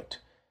that product.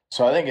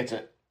 So I think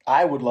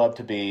I would love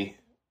to be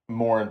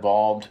more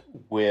involved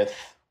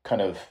with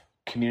kind of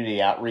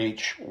community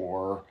outreach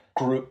or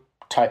group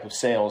type of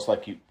sales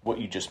like what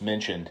you just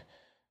mentioned.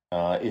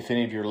 If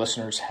any of your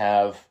listeners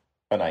have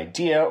an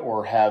idea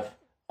or have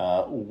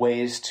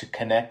ways to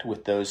connect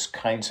with those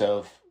kinds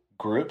of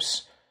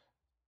groups,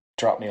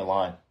 drop me a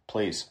line,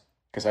 please,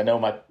 because I know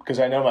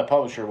my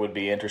publisher would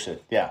be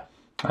interested. Yeah,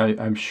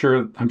 I'm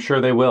sure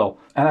they will.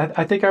 And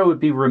I think I would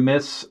be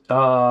remiss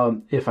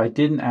if I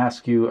didn't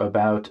ask you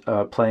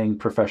about playing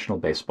professional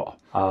baseball.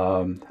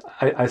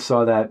 I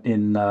saw that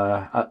in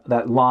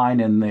that line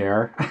in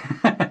there,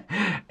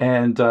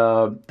 and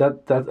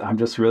that I'm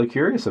just really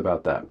curious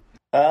about that.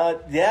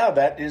 Yeah,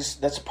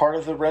 that's part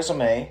of the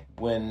resume.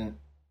 When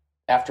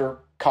after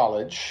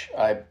college,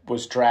 I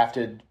was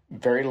drafted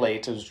very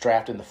late. I was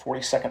drafted in the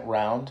 42nd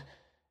round,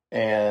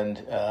 and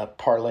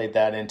parlayed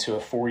that into a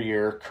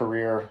 4-year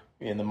career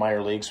in the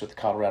minor leagues with the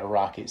Colorado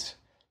Rockies.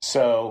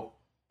 So,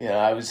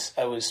 I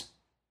was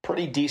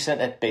pretty decent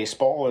at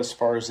baseball as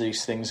far as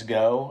these things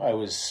go. I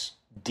was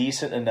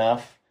decent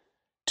enough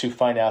to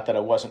find out that I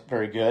wasn't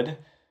very good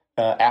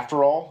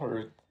after all,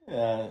 or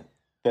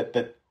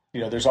that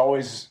there's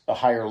always a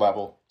higher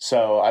level.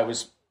 So I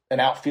was an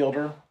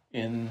outfielder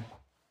in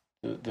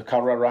the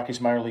Colorado Rockies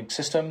minor league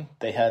system.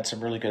 They had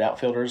some really good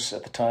outfielders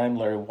at the time.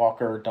 Larry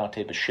Walker,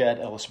 Dante Bichette,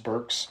 Ellis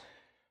Burks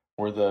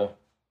were the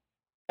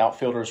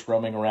outfielders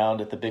roaming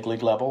around at the big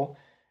league level.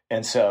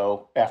 And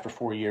so after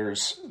 4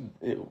 years,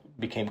 it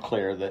became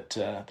clear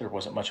that there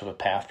wasn't much of a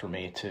path for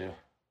me to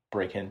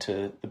break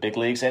into the big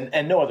leagues.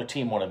 And no other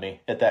team wanted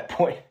me at that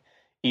point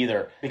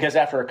either, because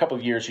after a couple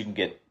of years, you can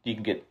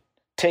get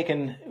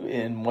taken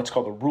in what's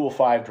called the Rule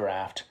 5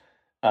 draft.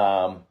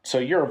 So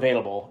you're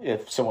available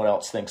if someone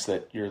else thinks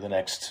that you're the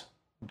next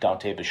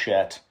Dante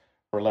Bichette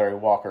or Larry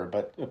Walker,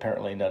 but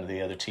apparently none of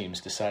the other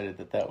teams decided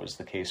that was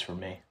the case for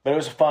me. But it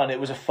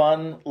was a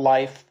fun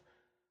life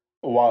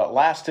while it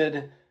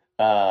lasted.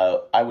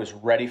 I was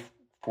ready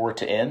for it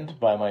to end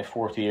by my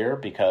 4th year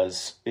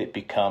because it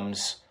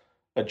becomes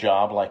a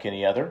job like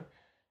any other,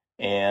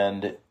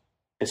 and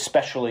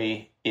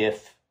especially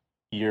if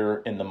you're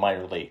in the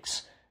minor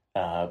leagues.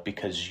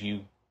 Because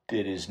you're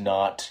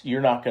not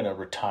going to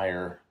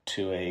retire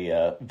to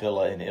a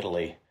villa in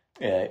Italy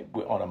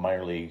on a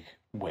minor league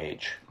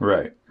wage.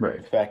 Right.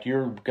 In fact,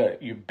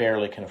 you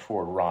barely can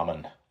afford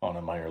ramen on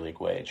a minor league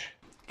wage.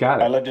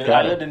 Got it. I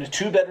lived in a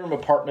 2-bedroom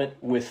apartment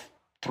with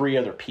 3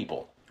 other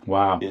people.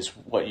 Wow. Is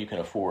what you can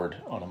afford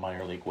on a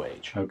minor league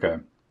wage. Okay.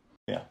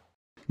 Yeah.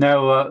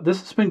 Now, this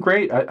has been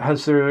great.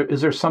 Is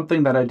there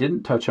something that I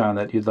didn't touch on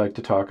that you'd like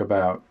to talk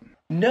about?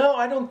 No,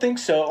 I don't think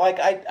so.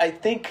 I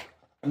think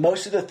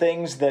most of the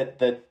things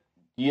that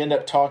you end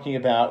up talking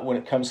about when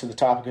it comes to the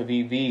topic of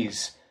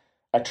EVs,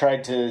 I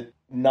tried to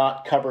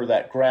not cover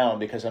that ground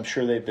because I'm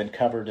sure they've been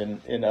covered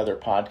in other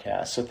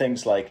podcasts. So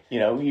things like,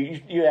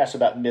 you asked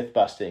about myth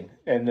busting,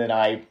 and then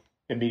I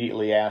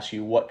immediately ask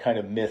you, what kind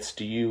of myths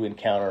do you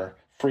encounter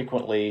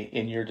frequently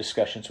in your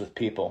discussions with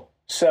people?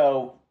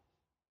 So,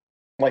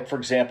 like, for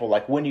example,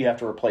 like when you have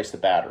to replace the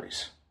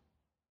batteries.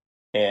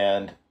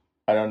 And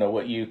I don't know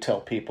what you tell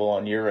people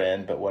on your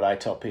end, but what I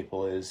tell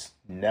people is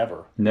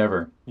never.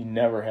 Never. You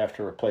never have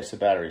to replace the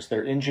batteries.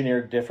 They're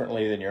engineered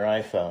differently than your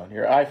iPhone.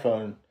 Your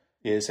iPhone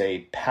is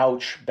a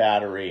pouch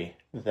battery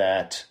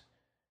that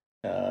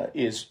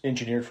is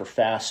engineered for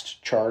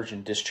fast charge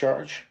and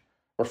discharge,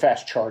 or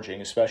fast charging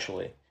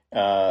especially.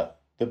 The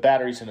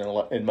batteries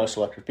in most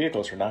electric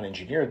vehicles are not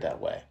engineered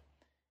that way.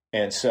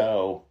 And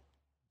so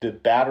the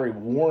battery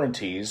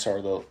warranties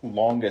are the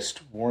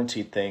longest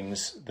warranted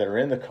things that are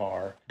in the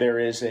car. There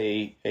is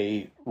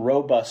a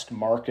robust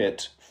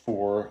market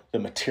for the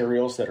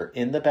materials that are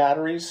in the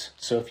batteries.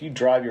 So if you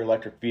drive your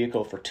electric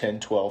vehicle for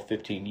 10, 12,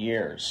 15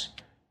 years,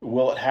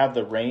 will it have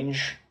the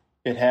range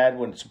it had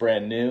when it's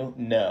brand new?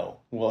 No.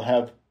 Will it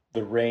have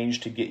the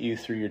range to get you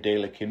through your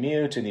daily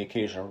commute and the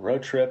occasional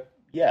road trip?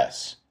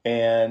 Yes.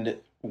 And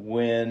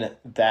when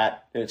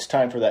it's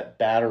time for that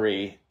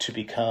battery to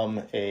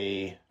become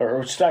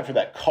or it's time for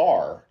that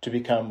car to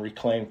become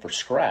reclaimed for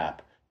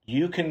scrap,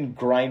 you can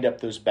grind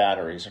up those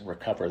batteries and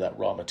recover that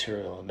raw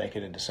material and make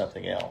it into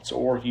something else.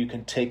 Or you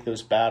can take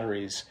those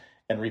batteries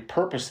and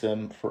repurpose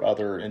them for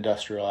other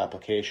industrial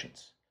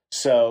applications.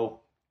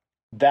 So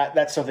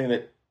that's something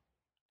that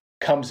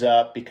comes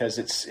up because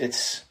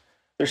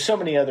there's so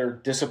many other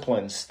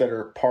disciplines that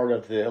are part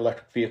of the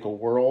electric vehicle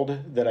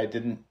world that I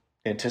didn't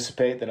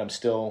anticipate, that I'm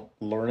still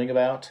learning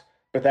about.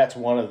 But that's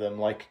one of them,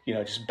 like,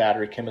 just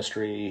battery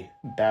chemistry,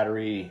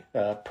 battery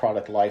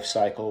product life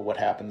cycle, what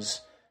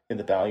happens in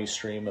the value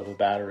stream of a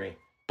battery.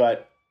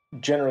 But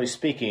generally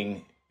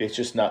speaking, it's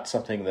just not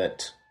something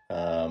that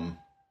I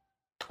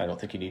don't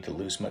think you need to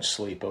lose much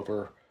sleep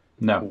over.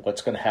 No.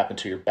 What's going to happen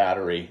to your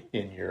battery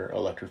in your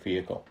electric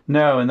vehicle.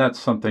 No, and that's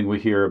something we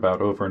hear about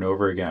over and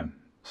over again.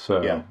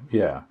 So,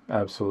 yeah,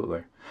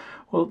 absolutely.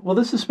 Well,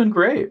 this has been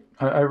great.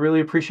 I really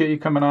appreciate you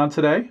coming on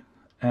today,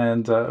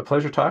 and a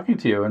pleasure talking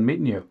to you and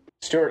meeting you.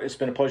 Stuart, it's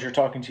been a pleasure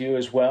talking to you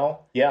as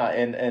well. Yeah,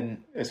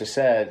 and as I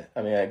said,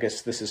 I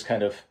guess this is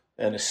kind of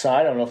an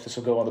aside. I don't know if this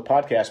will go on the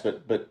podcast,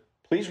 but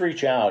please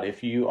reach out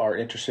if you are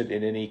interested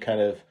in any kind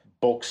of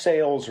bulk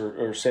sales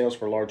or sales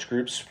for large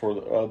groups for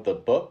the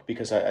book,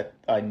 because I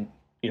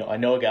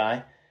know a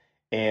guy,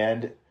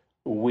 and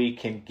we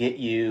can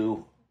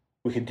do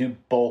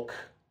bulk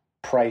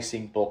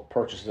pricing, bulk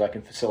purchases. I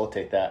can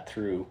facilitate that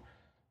through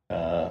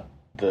the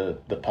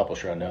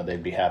publisher. I know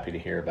they'd be happy to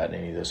hear about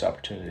any of those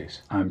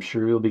opportunities. I'm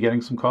sure you'll be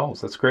getting some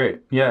calls. That's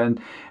great. Yeah,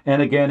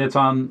 and again, it's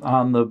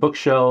on the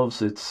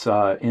bookshelves. It's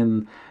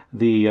in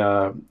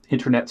the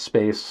internet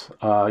space.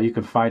 You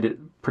can find it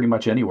pretty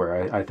much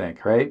anywhere, I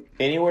think, right?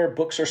 Anywhere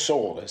books are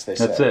sold, as they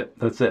say.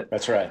 That's it.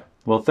 That's right.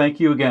 Well, thank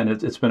you again.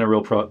 It's been a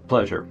real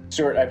pleasure.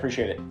 Stuart, I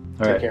appreciate it.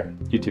 Take care.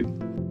 You too.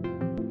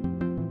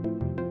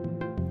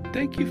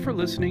 Thank you for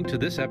listening to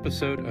this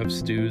episode of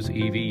Stu's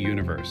EV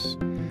Universe.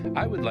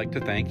 I would like to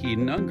thank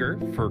Eden Unger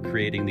for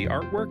creating the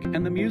artwork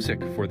and the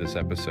music for this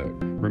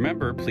episode.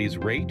 Remember, please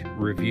rate,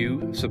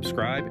 review,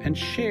 subscribe, and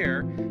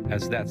share,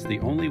 as that's the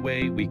only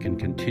way we can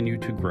continue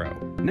to grow.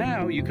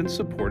 Now you can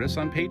support us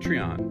on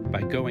Patreon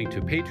by going to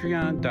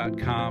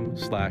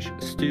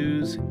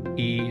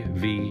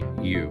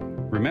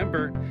patreon.com/Stu'sEVU.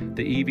 Remember,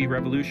 the EV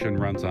revolution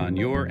runs on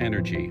your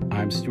energy.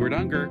 I'm Stuart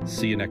Unger.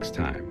 See you next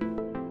time.